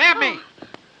don't you stab me?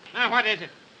 Now, what is it?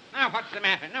 Now, what's the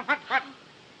matter? Now, what?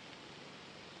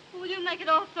 Will you make it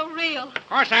all so real? Of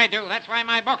course I do. That's why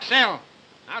my books sell.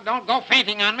 Now, don't go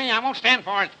fainting on me. I won't stand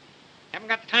for it. Haven't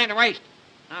got the time to waste.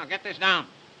 Now, get this down.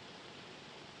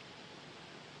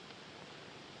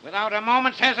 Without a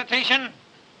moment's hesitation,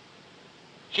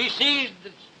 she seized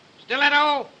the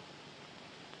stiletto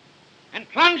and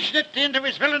plunged it into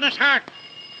his villainous heart.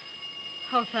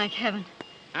 Oh, thank heaven.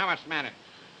 Now, what's the matter?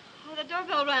 Oh, the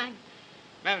doorbell rang.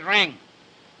 Let it ring.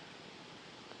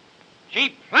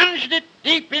 She plunged it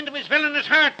deep into his villainous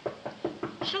heart.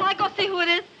 Shall I go see who it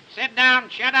is? Sit down.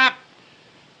 Shut up.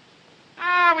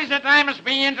 How is it I must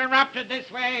be interrupted this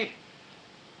way?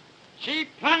 She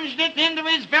plunged it into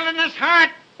his villainous heart.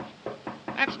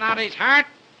 That's not his heart.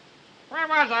 Where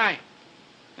was I?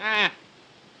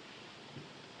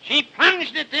 She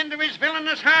plunged it into his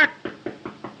villainous heart.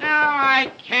 Now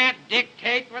I can't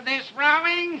dictate with this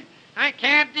rowing. I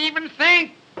can't even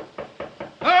think.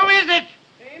 Who is it?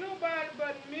 Ain't nobody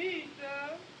but me,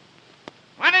 sir.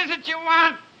 What is it you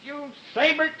want, you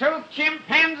saber-toothed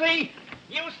chimpanzee?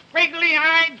 You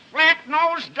squiggly-eyed,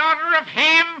 flat-nosed daughter of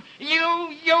Ham?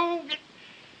 You...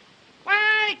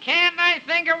 Why can't I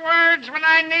think of words when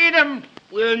I need 'em?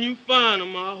 When you find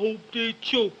 'em, I hope they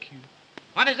choke you.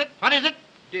 What is it? What is it?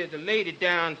 There's a lady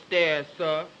downstairs,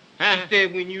 sir. She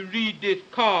said when you read this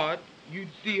card,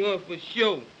 you'd see her for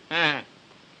sure. Tell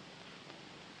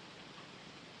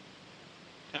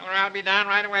her I'll be down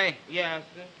right away. Yes,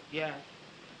 sir. Yes.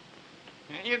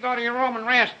 You go to your room and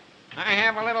rest. I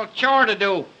have a little chore to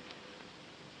do.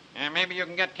 Maybe you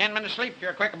can get 10 minutes sleep if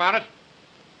you're quick about it.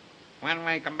 When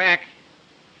we come back,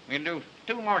 we'll do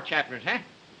 2 more chapters, huh?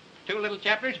 2 little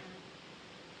chapters.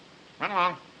 Run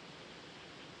along.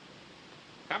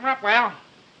 Cover up well.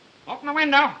 Open the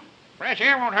window. Fresh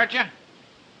air won't hurt you.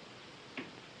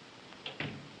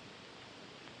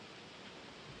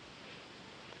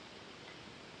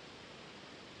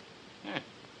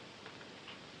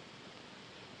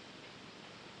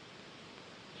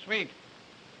 Sweet.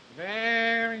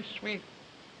 Very sweet.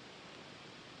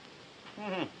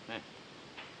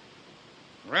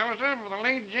 Relative of the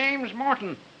late James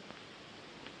Morton.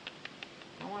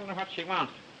 I wonder what she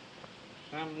wants.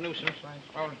 Some nuisance, I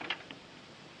suppose.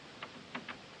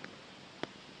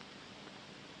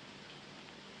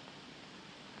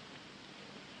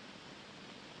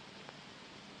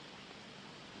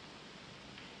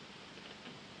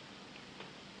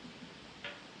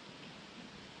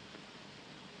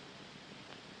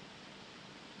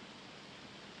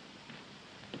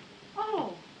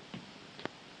 Oh.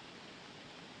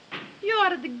 You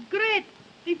are the great,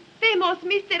 the famous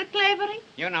Mr. Clavering?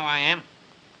 You know I am.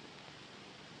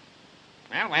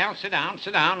 Well, sit down,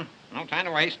 sit down. No time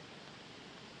to waste.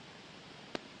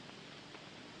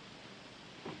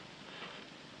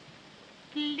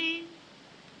 Please.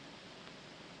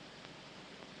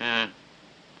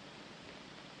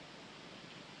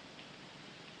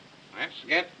 Let's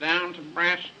get down to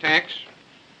brass tacks.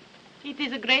 It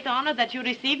is a great honor that you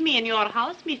receive me in your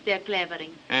house, Mr.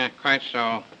 Clavering. Quite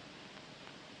so.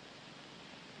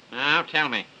 Now, tell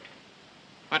me,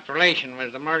 what relation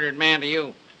was the murdered man to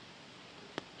you?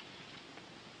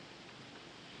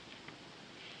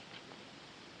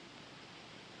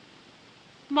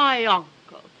 My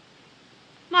uncle.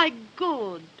 My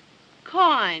good,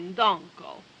 kind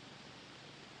uncle.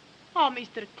 Oh,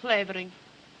 Mr. Clavering,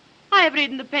 I have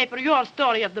read in the paper your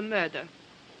story of the murder.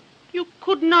 You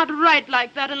could not write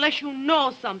like that unless you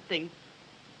know something.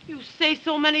 You say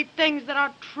so many things that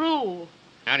are true.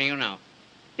 How do you know?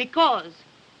 Because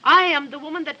I am the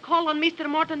woman that called on Mr.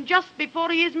 Morton just before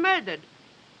he is murdered.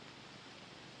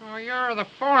 Oh, you're the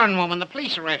foreign woman the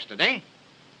police arrested, eh?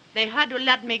 They had to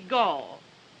let me go.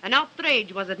 An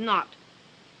outrage, was it not?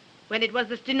 When it was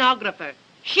the stenographer.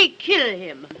 She killed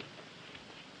him.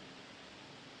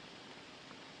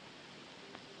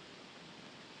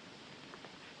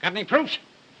 Got any proofs?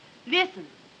 Listen.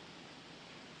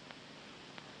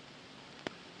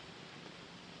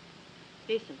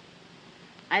 Listen.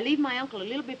 I leave my uncle a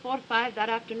little before 5 that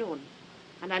afternoon,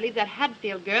 and I leave that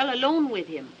Hadfield girl alone with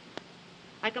him.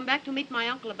 I come back to meet my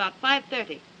uncle about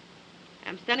 5:30.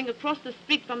 I'm standing across the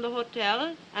street from the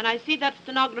hotel, and I see that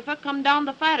stenographer come down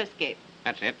the fire escape.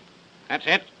 That's it. That's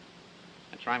it.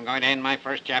 That's where I'm going to end my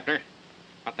first chapter.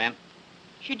 What then?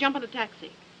 She jump in a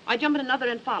taxi. I jump in another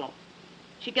and follow.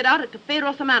 She get out at Cafe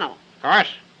Rosamano. Of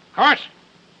course. Of course.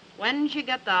 When she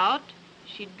got out,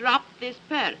 she dropped this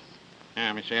purse. Yeah,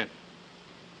 let me see it.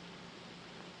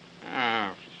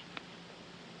 Oh.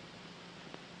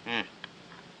 Yeah.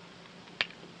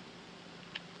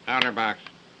 Powder box.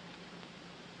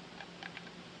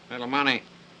 Little money.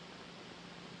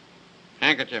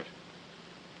 Handkerchief.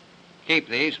 Keep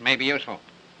these. May be useful.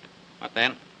 What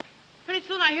then? Pretty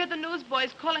soon I hear the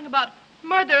newsboys calling about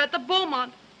murder at the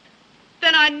Beaumont.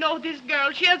 Then I know this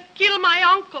girl. She has killed my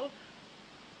uncle.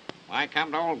 Why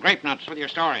come to old grape nuts with your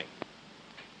story?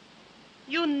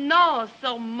 You know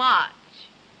so much.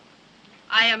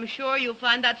 I am sure you'll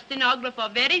find that stenographer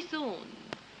very soon.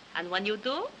 And when you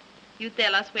do, you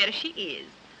tell us where she is.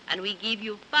 And we give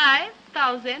you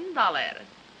 $5,000.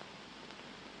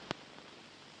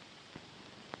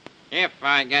 If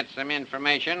I get some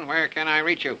information, where can I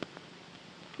reach you?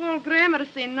 Paul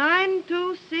Gramercy,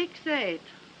 9268.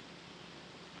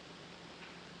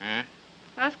 Huh?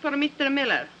 Ask for Mr.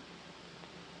 Miller.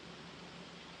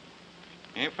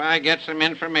 If I get some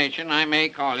information, I may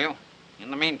call you. In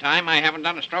the meantime, I haven't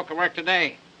done a stroke of work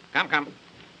today. Come, come.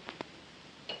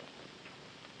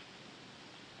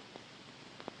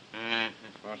 I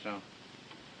suppose so.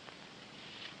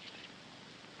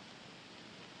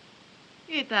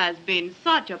 It has been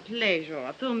such a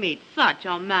pleasure to meet such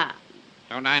a man.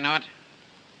 Don't I know it?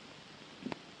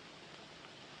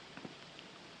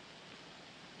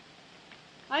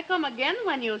 I come again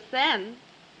when you send.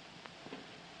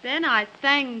 Then I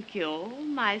thank you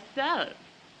myself.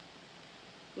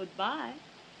 Goodbye.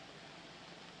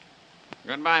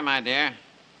 Goodbye, my dear.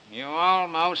 You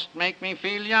almost make me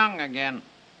feel young again.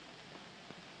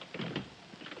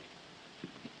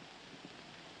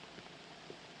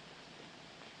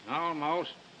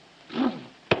 Almost.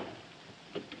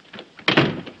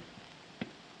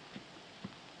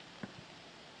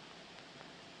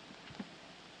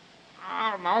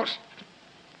 Almost.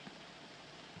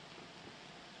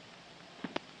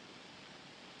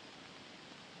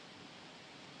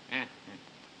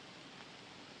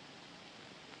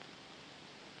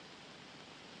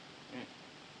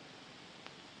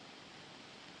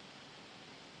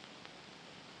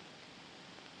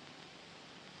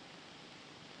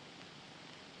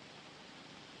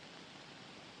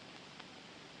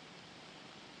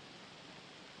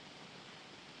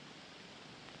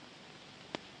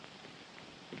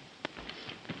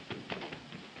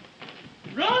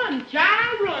 Run,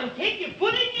 child, run. Take your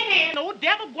foot in your hand. Old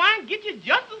devil gwine get you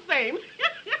just the same.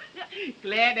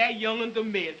 Glad that young'un's a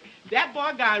mess. That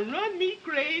boy gonna run me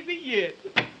crazy yet.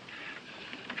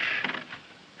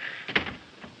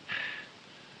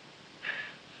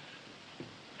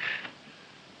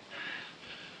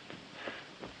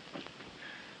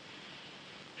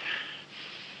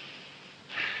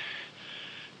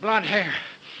 Blonde hair.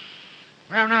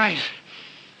 Brown eyes.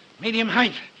 Medium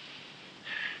height.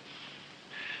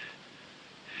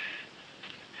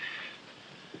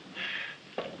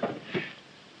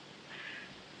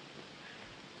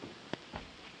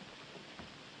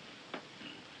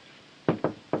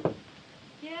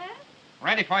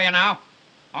 Ready for you now.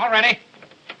 All ready.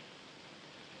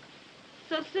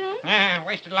 So soon?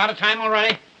 Wasted a lot of time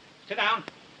already. Sit down.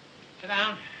 Sit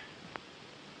down.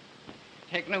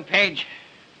 Take a new page.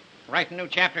 Write a new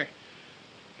chapter.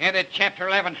 Edit chapter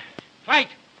 11. Flight.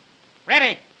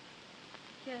 Ready.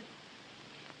 Yes.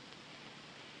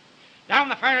 Down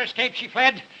the fire escape she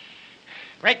fled.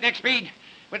 Breakneck speed,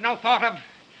 with no thought of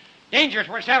danger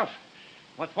to herself.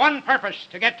 With one purpose,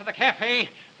 to get to the Cafe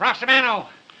Rosamano.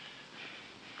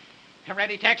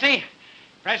 Ready, taxi?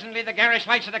 Presently, the garish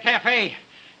lights of the cafe.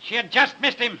 She had just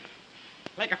missed him.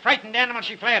 Like a frightened animal,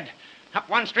 she fled. Up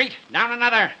one street, down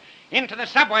another, into the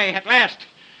subway at last.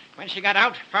 When she got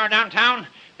out, far downtown,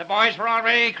 the boys were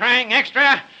already crying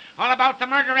extra all about the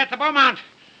murder at the Beaumont.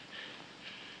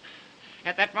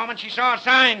 At that moment, she saw a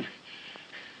sign.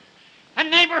 A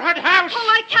neighborhood house.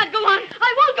 Oh, I can't go on.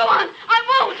 I won't go on.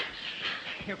 I won't.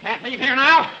 You can't leave here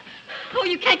now. Oh,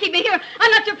 you can't keep me here.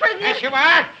 I'm not your prisoner. Yes, you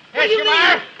are. Will Yes, you you leave?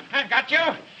 are. I've got you.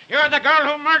 You're the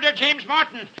girl who murdered James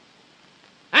Morton.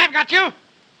 I've got you.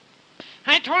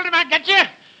 I told him I'd get you.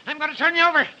 I'm going to turn you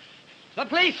over. The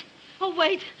police. Oh,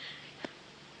 wait.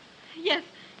 Yes,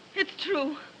 it's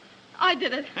true. I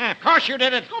did it. Of course you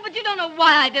did it. Oh, but you don't know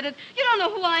why I did it. You don't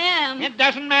know who I am. It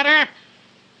doesn't matter.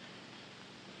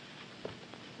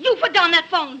 You put down that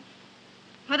phone,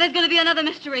 or there's going to be another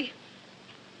mystery.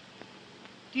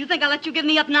 Do you think I'll let you give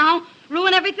me up now?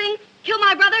 Ruin everything? Kill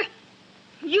my brother?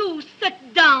 You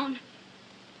sit down.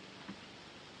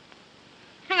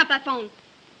 Hang up that phone.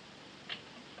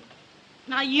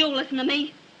 Now you listen to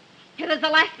me. It is the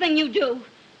last thing you do.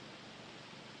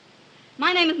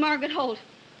 My name is Margaret Holt.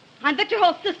 I'm Victor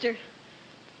Holt's sister.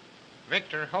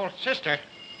 Victor Holt's sister?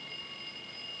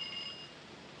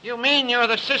 You mean you're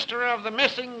the sister of the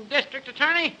missing district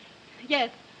attorney? Yes.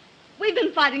 We've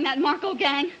been fighting that Marco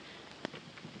gang.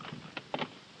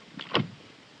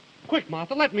 Quick,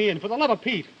 Martha, let me in, for the love of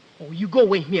Pete. Oh, you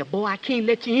go in here, boy. I can't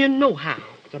let you in no how.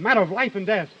 It's a matter of life and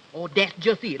death. Oh, that's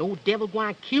just it. Old devil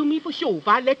going to kill me for sure if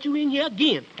I let you in here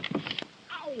again.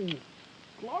 Ow!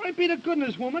 Glory be to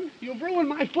goodness, woman. You've ruined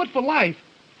my foot for life.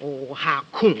 Oh, how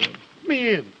come? Let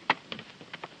me in.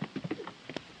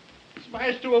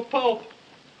 Smashed to a pulp.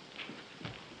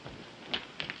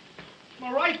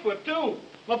 My right foot, too.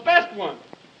 My best one.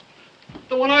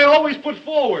 The one I always put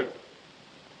forward.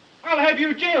 I'll have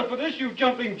you jailed for this, you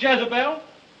jumping Jezebel.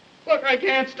 Look, I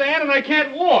can't stand and I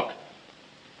can't walk.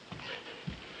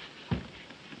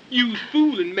 You's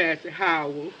fooling, Master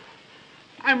Howell.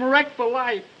 I'm wrecked for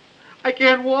life. I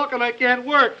can't walk and I can't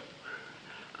work.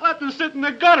 I'll have to sit in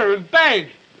the gutter and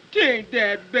beg. Tain't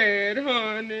that bad,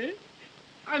 honey.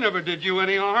 I never did you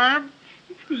any harm.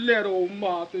 Let old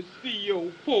Martha see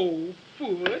your poor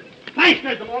foot. Thanks,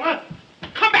 Desdemona.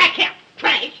 Come back here,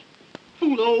 trash.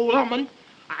 Fool old woman.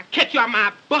 I'll catch you, I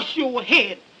might bust your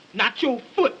head, not your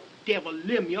foot, devil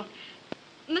limb you.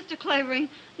 Mr. Clavering,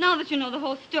 now that you know the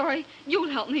whole story, you'll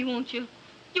help me, won't you?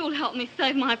 You'll help me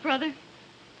save my brother.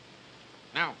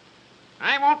 No.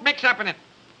 I won't mix up in it.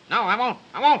 No, I won't.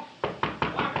 I won't.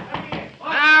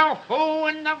 Now, who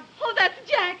in the... Oh, that's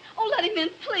Jack. Oh, let him in,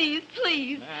 please,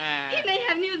 please. He may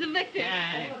have news of Victor.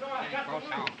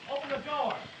 Open the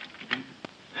door.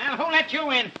 Well, who let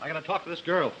you in? I gotta talk to this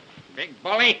girl. Big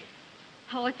bully.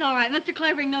 Oh, it's all right. Mr.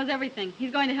 Clavering knows everything.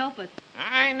 He's going to help us.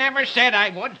 I never said I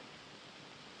would.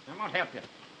 I won't help you.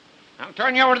 I'll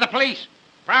turn you over to the police.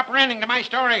 Proper ending to my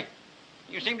story.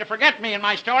 You seem to forget me in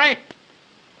my story.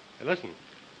 Hey, listen.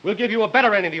 We'll give you a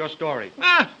better ending to your story.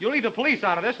 Ah, You'll leave the police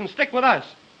out of this and stick with us.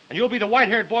 And you'll be the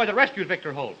white-haired boy that rescued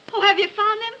Victor Holt. Oh, have you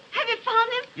found him? Have you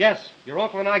found him? Yes, your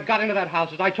uncle and I got into that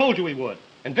house as I told you we would.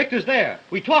 And Victor's there.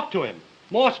 We talked to him.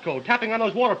 Morse code, tapping on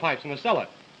those water pipes in the cellar.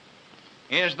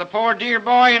 is the poor dear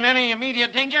boy in any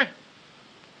immediate danger?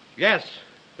 Yes.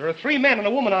 There are 3 men and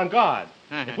a woman on guard.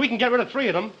 If we can get rid of 3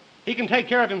 of them, he can take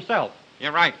care of himself.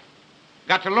 You're right.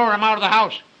 Got to lure him out of the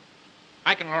house.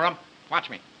 I can lure him. Watch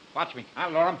me. Watch me.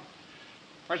 I'll lure him.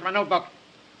 Where's my notebook?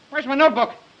 Where's my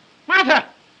notebook? Martha!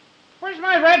 Where's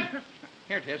my red...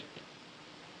 Here it is.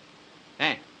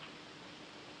 Hey.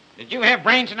 Did you have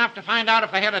brains enough to find out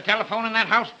if they had a telephone in that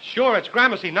house? Sure, it's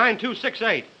Gramercy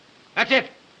 9268. That's it.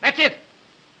 That's it.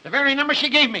 The very number she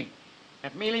gave me.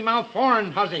 That mealy-mouthed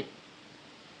foreign hussy.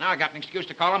 Now I got an excuse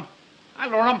to call him. I'll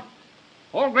lure him.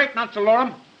 All great not to lure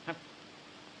him.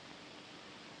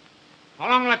 How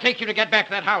long will it take you to get back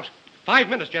to that house? 5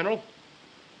 minutes, General.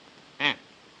 Yeah.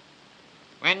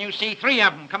 When you see 3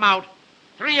 of them come out,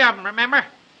 3 of them, remember?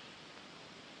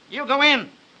 You go in.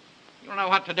 You'll know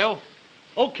what to do.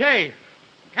 Okay.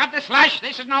 Cut the slash.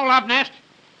 This is no love nest.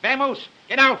 Vamoose,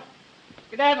 get out.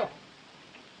 Skedaddle.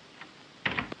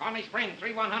 Call me Spring,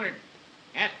 3100.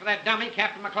 Ask for that dummy,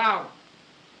 Captain McLeod.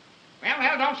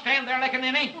 Well, don't stand there like a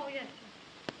ninny. Oh, yes,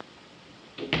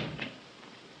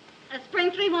 sir.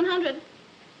 Spring 3100.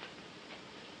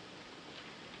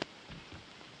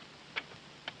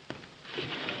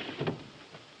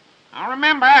 Now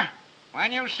remember,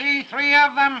 when you see 3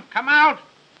 of them come out,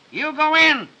 you go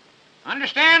in.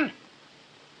 Understand?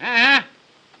 Uh-huh.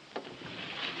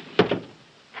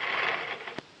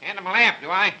 Hand him a lamp, do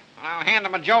I? Well, I'll hand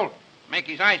him a jolt. Make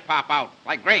his eyes pop out,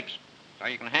 like grapes, so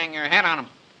you can hang your head on him.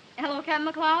 Hello, Captain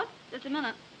McLeod. Just a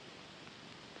minute.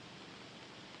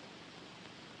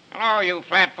 Hello, you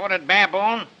flat-footed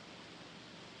baboon.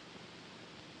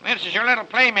 This is your little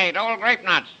playmate, old Grape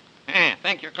Nuts.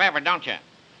 Think you're clever, don't you?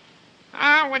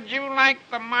 How would you like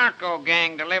the Marco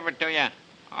gang delivered to you,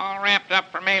 all wrapped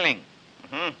up for mailing?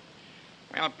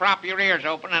 Well, prop your ears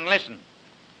open and listen.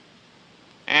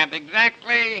 At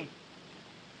exactly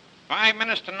 5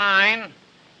 minutes to 9,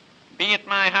 be at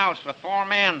my house with 4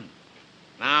 men.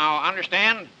 Now,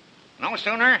 understand? No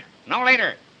sooner, no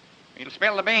later. You'll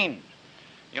spill the beans.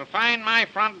 You'll find my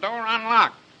front door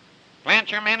unlocked.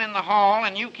 Plant your men in the hall,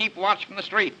 and you keep watch from the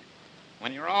street.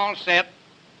 When you're all set,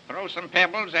 throw some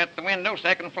pebbles at the window,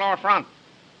 2nd floor front.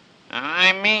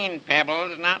 I mean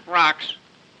pebbles, not rocks.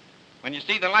 When you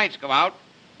see the lights go out,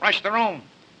 rush the room.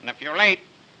 And if you're late,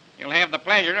 you'll have the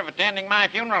pleasure of attending my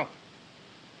funeral.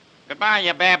 Goodbye,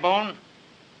 you baboon.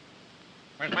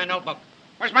 Where's my notebook?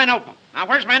 Where's my notebook? Now,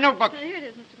 where's my notebook? Here it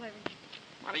is, Mr. Clavering.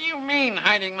 What do you mean,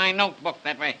 hiding my notebook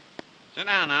that way? Sit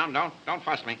down now. Don't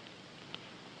fuss me.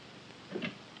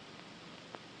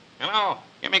 Hello.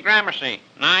 Give me Gramercy.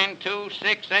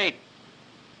 9268.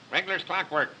 Regular's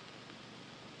clockwork.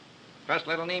 Trust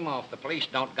little Nemo if the police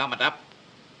don't gum it up.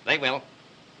 They will.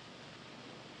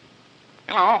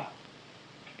 Hello.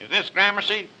 Is this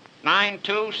Gramercy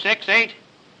 9268?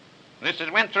 This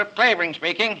is Winthrop Clavering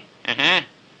speaking. I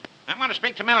want to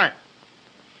speak to Miller.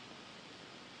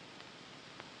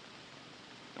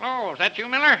 Hello, is that you,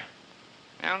 Miller?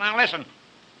 Well, now listen.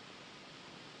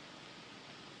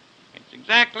 It's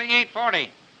exactly 8:40.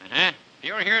 If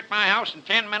you're here at my house in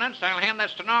 10 minutes, I'll hand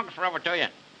that stenographer over to you.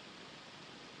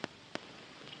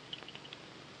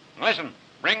 Listen,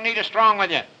 bring Nita Strong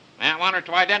with you. I want her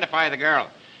to identify the girl.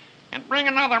 And bring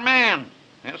another man.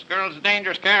 This girl's a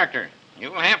dangerous character.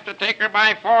 You'll have to take her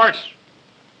by force.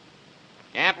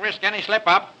 Can't risk any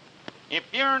slip-up. If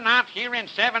you're not here in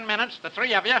 7 minutes, the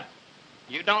 3 of you,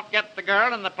 you don't get the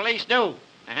girl and the police do.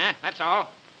 That's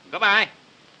all. Goodbye.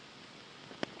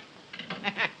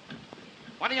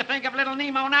 What do you think of little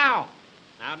Nemo now?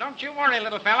 Now, don't you worry,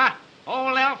 little fella.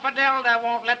 Old Elfadelda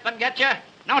won't let them get you.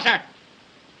 No, sir.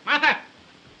 Martha!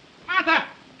 Martha!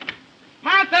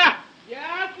 Martha!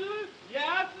 Yes, sir.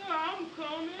 Yes, sir. I'm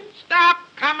coming. Stop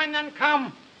coming and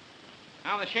come.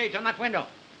 Now, the shades on that window.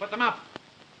 Put them up.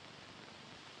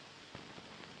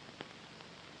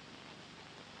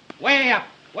 Way up.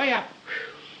 Way up.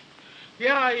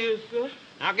 Here I is, sir.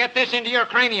 Now, get this into your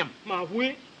cranium. My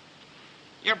wit.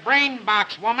 Your brain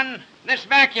box, woman. This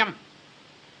vacuum.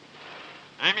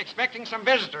 I'm expecting some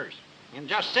visitors in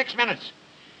just 6 minutes.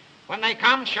 When they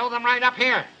come, show them right up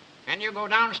here. And you go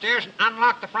downstairs and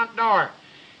unlock the front door.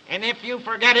 And if you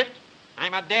forget it,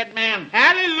 I'm a dead man.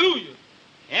 Hallelujah.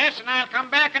 Yes, and I'll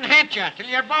come back and hit you till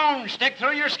your bones stick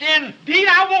through your skin. Deed,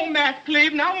 I won't, Master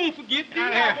Clavering. I won't forget. Deed,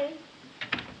 Out I here. won't.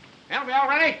 Well, we all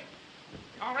ready?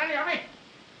 All ready, are we?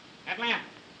 That lamp,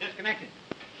 disconnected.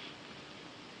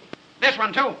 This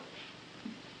one, too.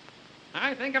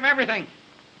 I think of everything.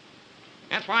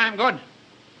 That's why I'm good.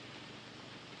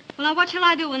 Well, now, what shall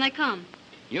I do when they come?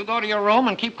 You go to your room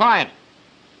and keep quiet.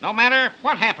 No matter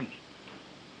what happens.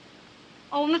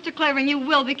 Oh, Mr. Clavering, you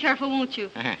will be careful, won't you?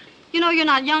 Uh-huh. You know you're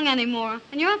not young anymore,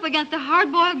 and you're up against a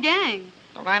hard-boiled gang.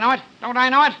 Don't I know it? Don't I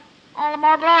know it? All the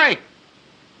more glory.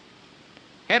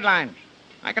 Headlines.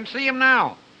 I can see him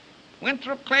now.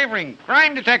 Winthrop Clavering,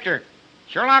 crime detector.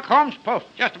 Sherlock Holmes, post.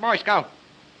 Just a Boy Scout.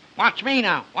 Watch me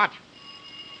now. Watch.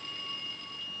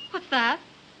 What's that?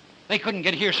 They couldn't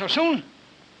get here so soon.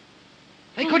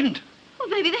 They couldn't. Well,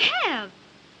 maybe they have.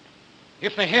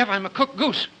 If they have, I'm a cooked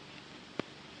goose.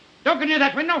 Don't go near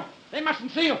that window. They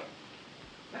mustn't see you.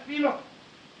 Let me look.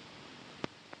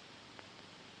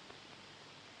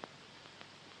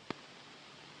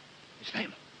 It's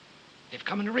them. They've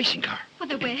come in a racing car. Well,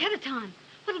 they're way ahead of time.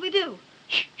 What'll we do?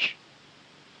 Shh, shh.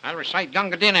 I'll recite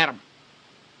Gunga Din at them.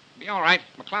 Be all right.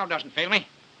 McLeod doesn't fail me.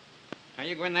 Now,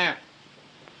 you go in there.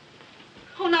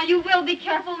 Oh, now, you will be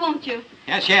careful, won't you?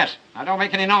 Yes, yes. Now, don't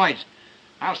make any noise.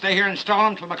 I'll stay here and stall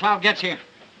them till McLeod gets here.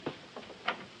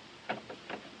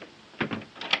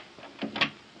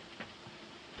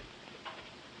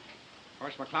 Of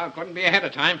course, McLeod couldn't be ahead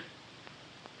of time.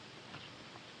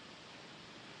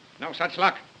 No such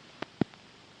luck.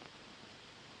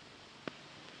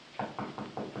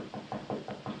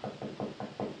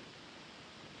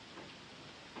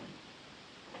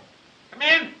 Come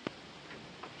in.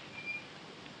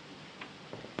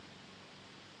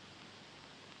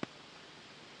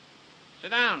 Sit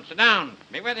down, sit down.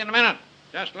 Be with you in a minute.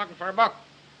 Just looking for a book.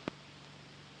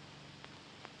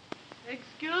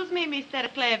 Excuse me,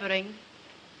 Mr. Clavering.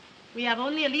 We have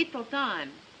only a little time.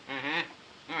 Uh-huh.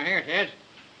 Oh, here it is.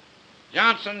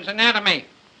 Johnson's Anatomy.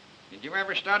 Did you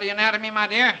ever study anatomy, my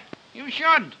dear? You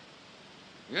should.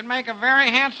 You'd make a very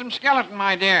handsome skeleton,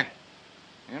 my dear.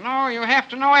 You know, you have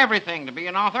to know everything to be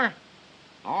an author.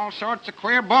 All sorts of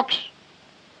queer books.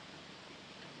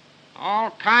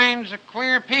 All kinds of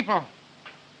queer people.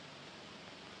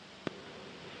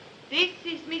 This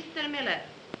is Mr. Miller.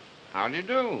 How do you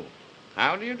do?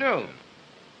 How do you do?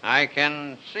 I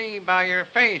can see by your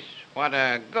face what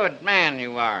a good man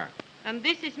you are. And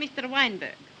this is Mr.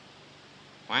 Weinberg.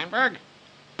 Weinberg?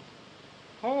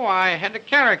 Oh, I had a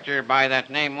character by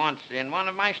that name once in one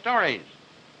of my stories.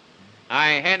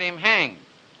 I had him hanged.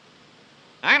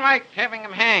 I liked having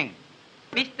him hanged.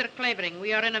 Mr. Clavering,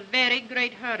 we are in a very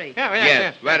great hurry.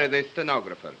 Yes. Where is the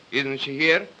stenographer? Isn't she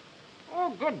here?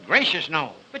 Oh, good gracious,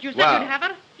 no. But you said Well- you'd have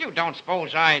her? You don't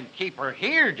suppose I'd keep her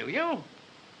here, do you?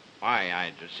 Why,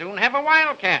 I'd as soon have a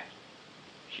wildcat.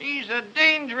 She's a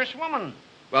dangerous woman.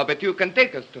 Well, but you can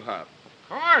take us to her.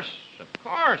 Of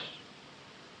course.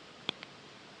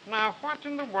 Now, what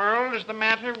in the world is the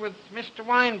matter with Mr.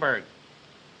 Weinberg?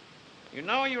 You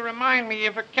know, you remind me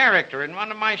of a character in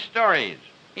one of my stories.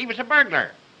 He was a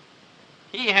burglar.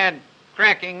 He had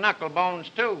cracking knuckle bones,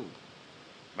 too.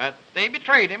 But they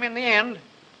betrayed him in the end.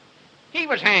 He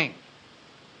was hanged.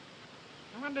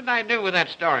 What did I do with that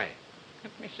story?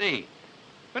 Let me see.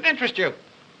 Could interest you.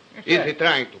 Is he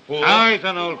trying to fool? Oh, he's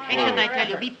an old Patient, fool. I tell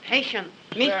you. Be patient.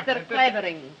 Mr.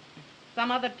 Clavering.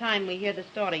 Some other time we hear the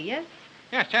story, yes?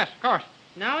 Yes, of course.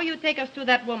 Now you take us to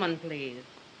that woman, please.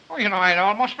 Oh, you know, I'd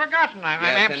almost forgotten. I'm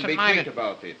Yes, and be quick absent-minded.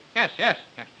 about it. Yes.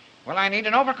 Well, I need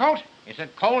an overcoat. Is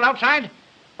it cold outside?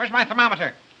 Where's my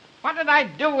thermometer? What did I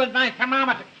do with my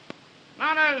thermometer?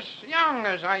 Not as young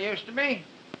as I used to be.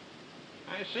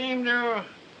 I seem to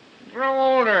grow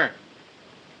older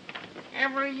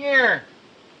every year.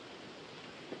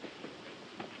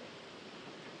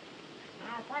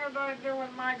 Now, what did I do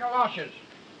with my galoshes?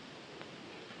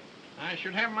 I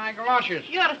should have my galoshes.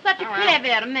 You are such a Oh, well.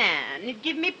 clever man. It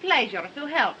gives me pleasure to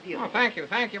help you. Oh, thank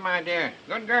you, my dear.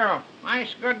 Good girl.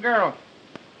 Nice, good girl.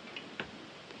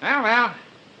 Well.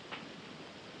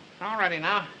 All ready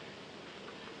now.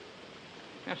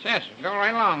 Yes, go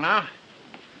right along now.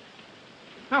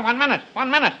 Oh, 1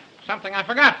 minute. Something I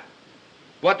forgot.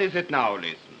 What is it now,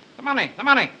 listen? The money.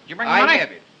 Did you bring the I money?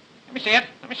 have it. Let me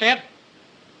see it.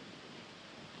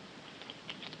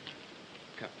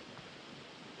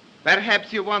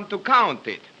 Perhaps you want to count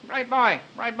it. Right boy.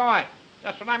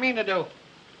 That's what I mean to do.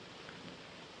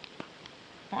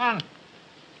 1,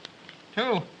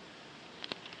 2,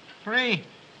 3,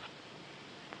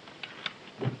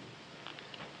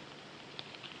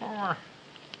 4,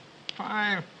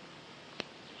 5,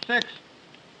 6,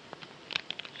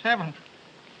 7,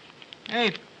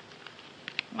 8,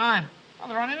 9. Oh,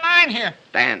 there are only 9 here.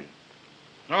 10.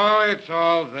 Oh, it's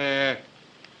all there.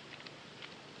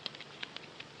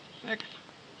 6,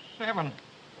 7,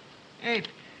 8,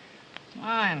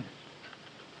 9,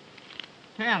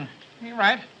 10. You're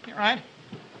right.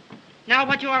 Now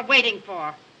what you are waiting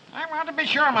for? I want to be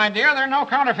sure, my dear, there are no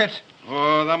counterfeits.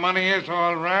 Oh, the money is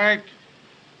all right.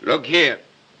 Look here,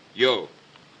 you.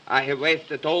 I have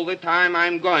wasted all the time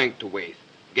I'm going to waste.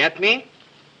 Get me?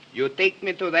 You take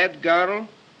me to that girl,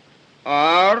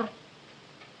 or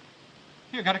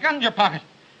You got a gun in your pocket.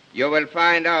 you will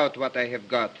find out what I have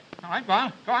got. All right,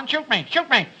 go on, shoot me.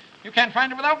 You can't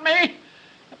find her without me.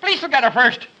 The police will get her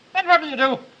first. Then what do you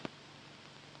do?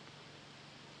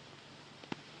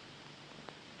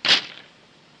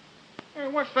 Hey,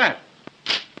 what's that?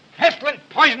 Pestilent,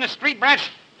 poisonous street brats.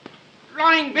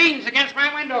 Blowing beans against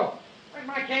my window. Where's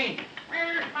my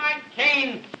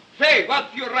cane? Say,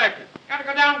 what's your racket? Gotta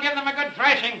go down and give them a good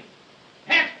thrashing.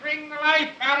 Pestering the life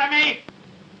out of me.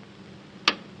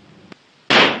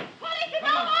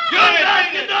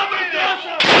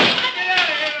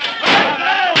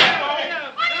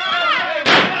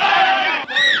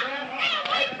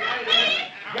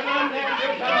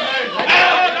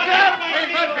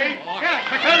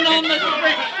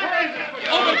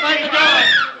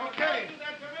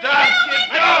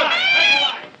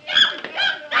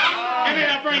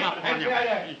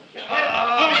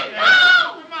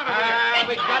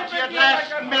 We got you at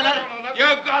last, Miller.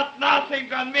 You got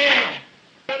nothing on me.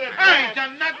 I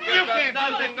done nothing. You can't do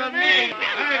nothing to me.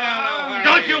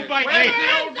 Don't you bite me.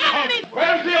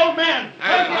 Where's the old man?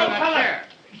 Where's the old fella?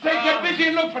 Say, get busy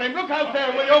and look for him. Look out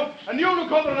there, will you? And you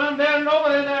look over around there and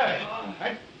over in there.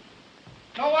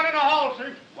 No one in the hall,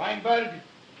 sir. Weinberg,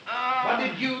 what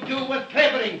did you do with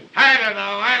Clavering? I don't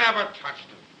know. I never touched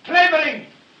him. Clavering!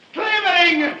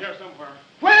 Here somewhere.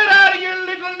 Where are you,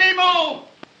 little Nemo?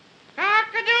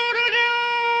 Cock-a-doodle-doo!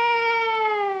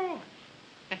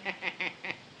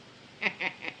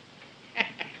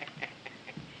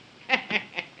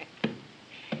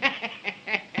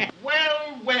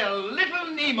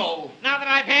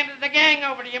 gang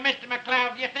over to you, Mr.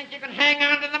 McLeod. Do you think you can hang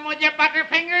on to them with your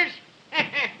butterfingers?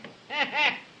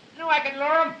 No, I can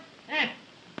lure them.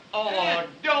 Oh,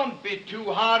 don't be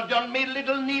too hard on me,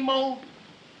 little Nemo.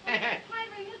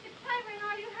 Clavering, Mr. Clavering,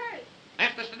 are you hurt?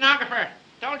 That's the stenographer.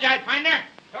 Told you I'd find her.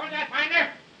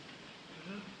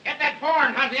 Get that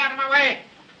porn, Huzzy, out of my way.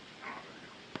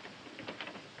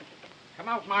 Come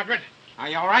out, Margaret. Are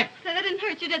you all right? Say, they didn't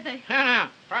hurt you, did they? No.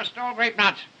 Trust old grape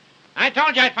nuts. I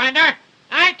told you I'd find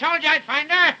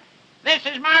her. This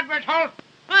is Margaret Holt.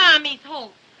 Ah, Miss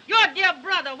Holt, your dear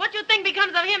brother. What you think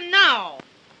becomes of him now?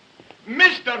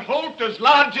 Mr. Holt as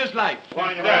large as life. Oh,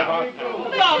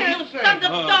 you sons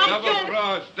of dogs,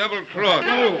 you... Double cross.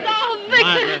 Oh, Victor,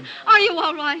 Margaret. are you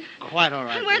all right? Quite all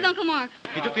right. And where's dear. Uncle Mark?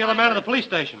 He took the other man to the police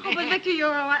station. Oh, but Victor,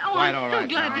 you're all right. Oh, Quite I'm all so right,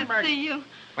 glad Mark. to see you.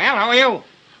 Well, how are you?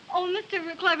 Oh,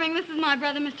 Mr. Clavering, this is my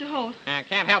brother, Mr. Holt.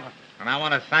 Can't help it. And I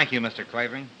want to thank you, Mr.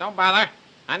 Clavering. Don't bother.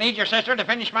 I need your sister to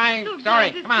finish my So story.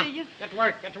 glad to Come on. see you. Get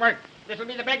to work. This'll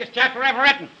be the biggest chapter ever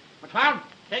written. McLeod,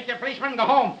 take your policeman and go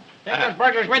home. Take those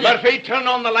burglars with you. Murphy, turn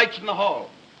on the lights in the hall.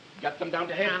 Get them down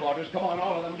to headquarters. Come on,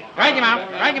 all of them. Drag him out. If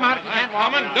you can't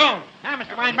walk. Don't. Now,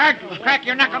 Mr. Weinberg, crack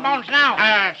your knuckle bones now.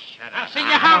 Shut I'll see you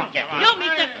how. You,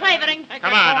 Mr. Clavering. Take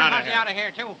Come that on, phone out of Huzzy out of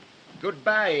here, too.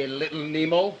 Goodbye, little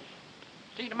Nemo.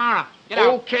 See you tomorrow. Get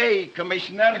out. Okay,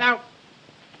 Commissioner. Get out.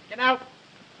 Get out.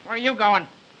 Where are you going?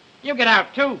 You get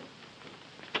out, too.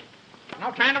 No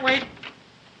time to wait.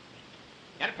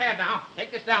 Get a pad now.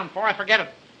 Take this down before I forget it.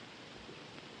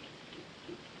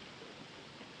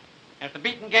 As the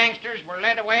beaten gangsters were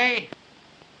led away,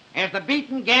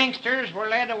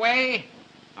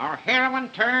 our heroine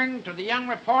turned to the young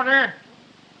reporter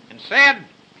and said,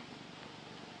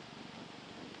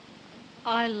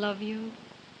 I love you.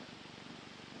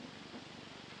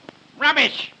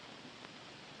 Rubbish!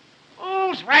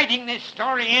 Who's writing this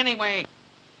story anyway?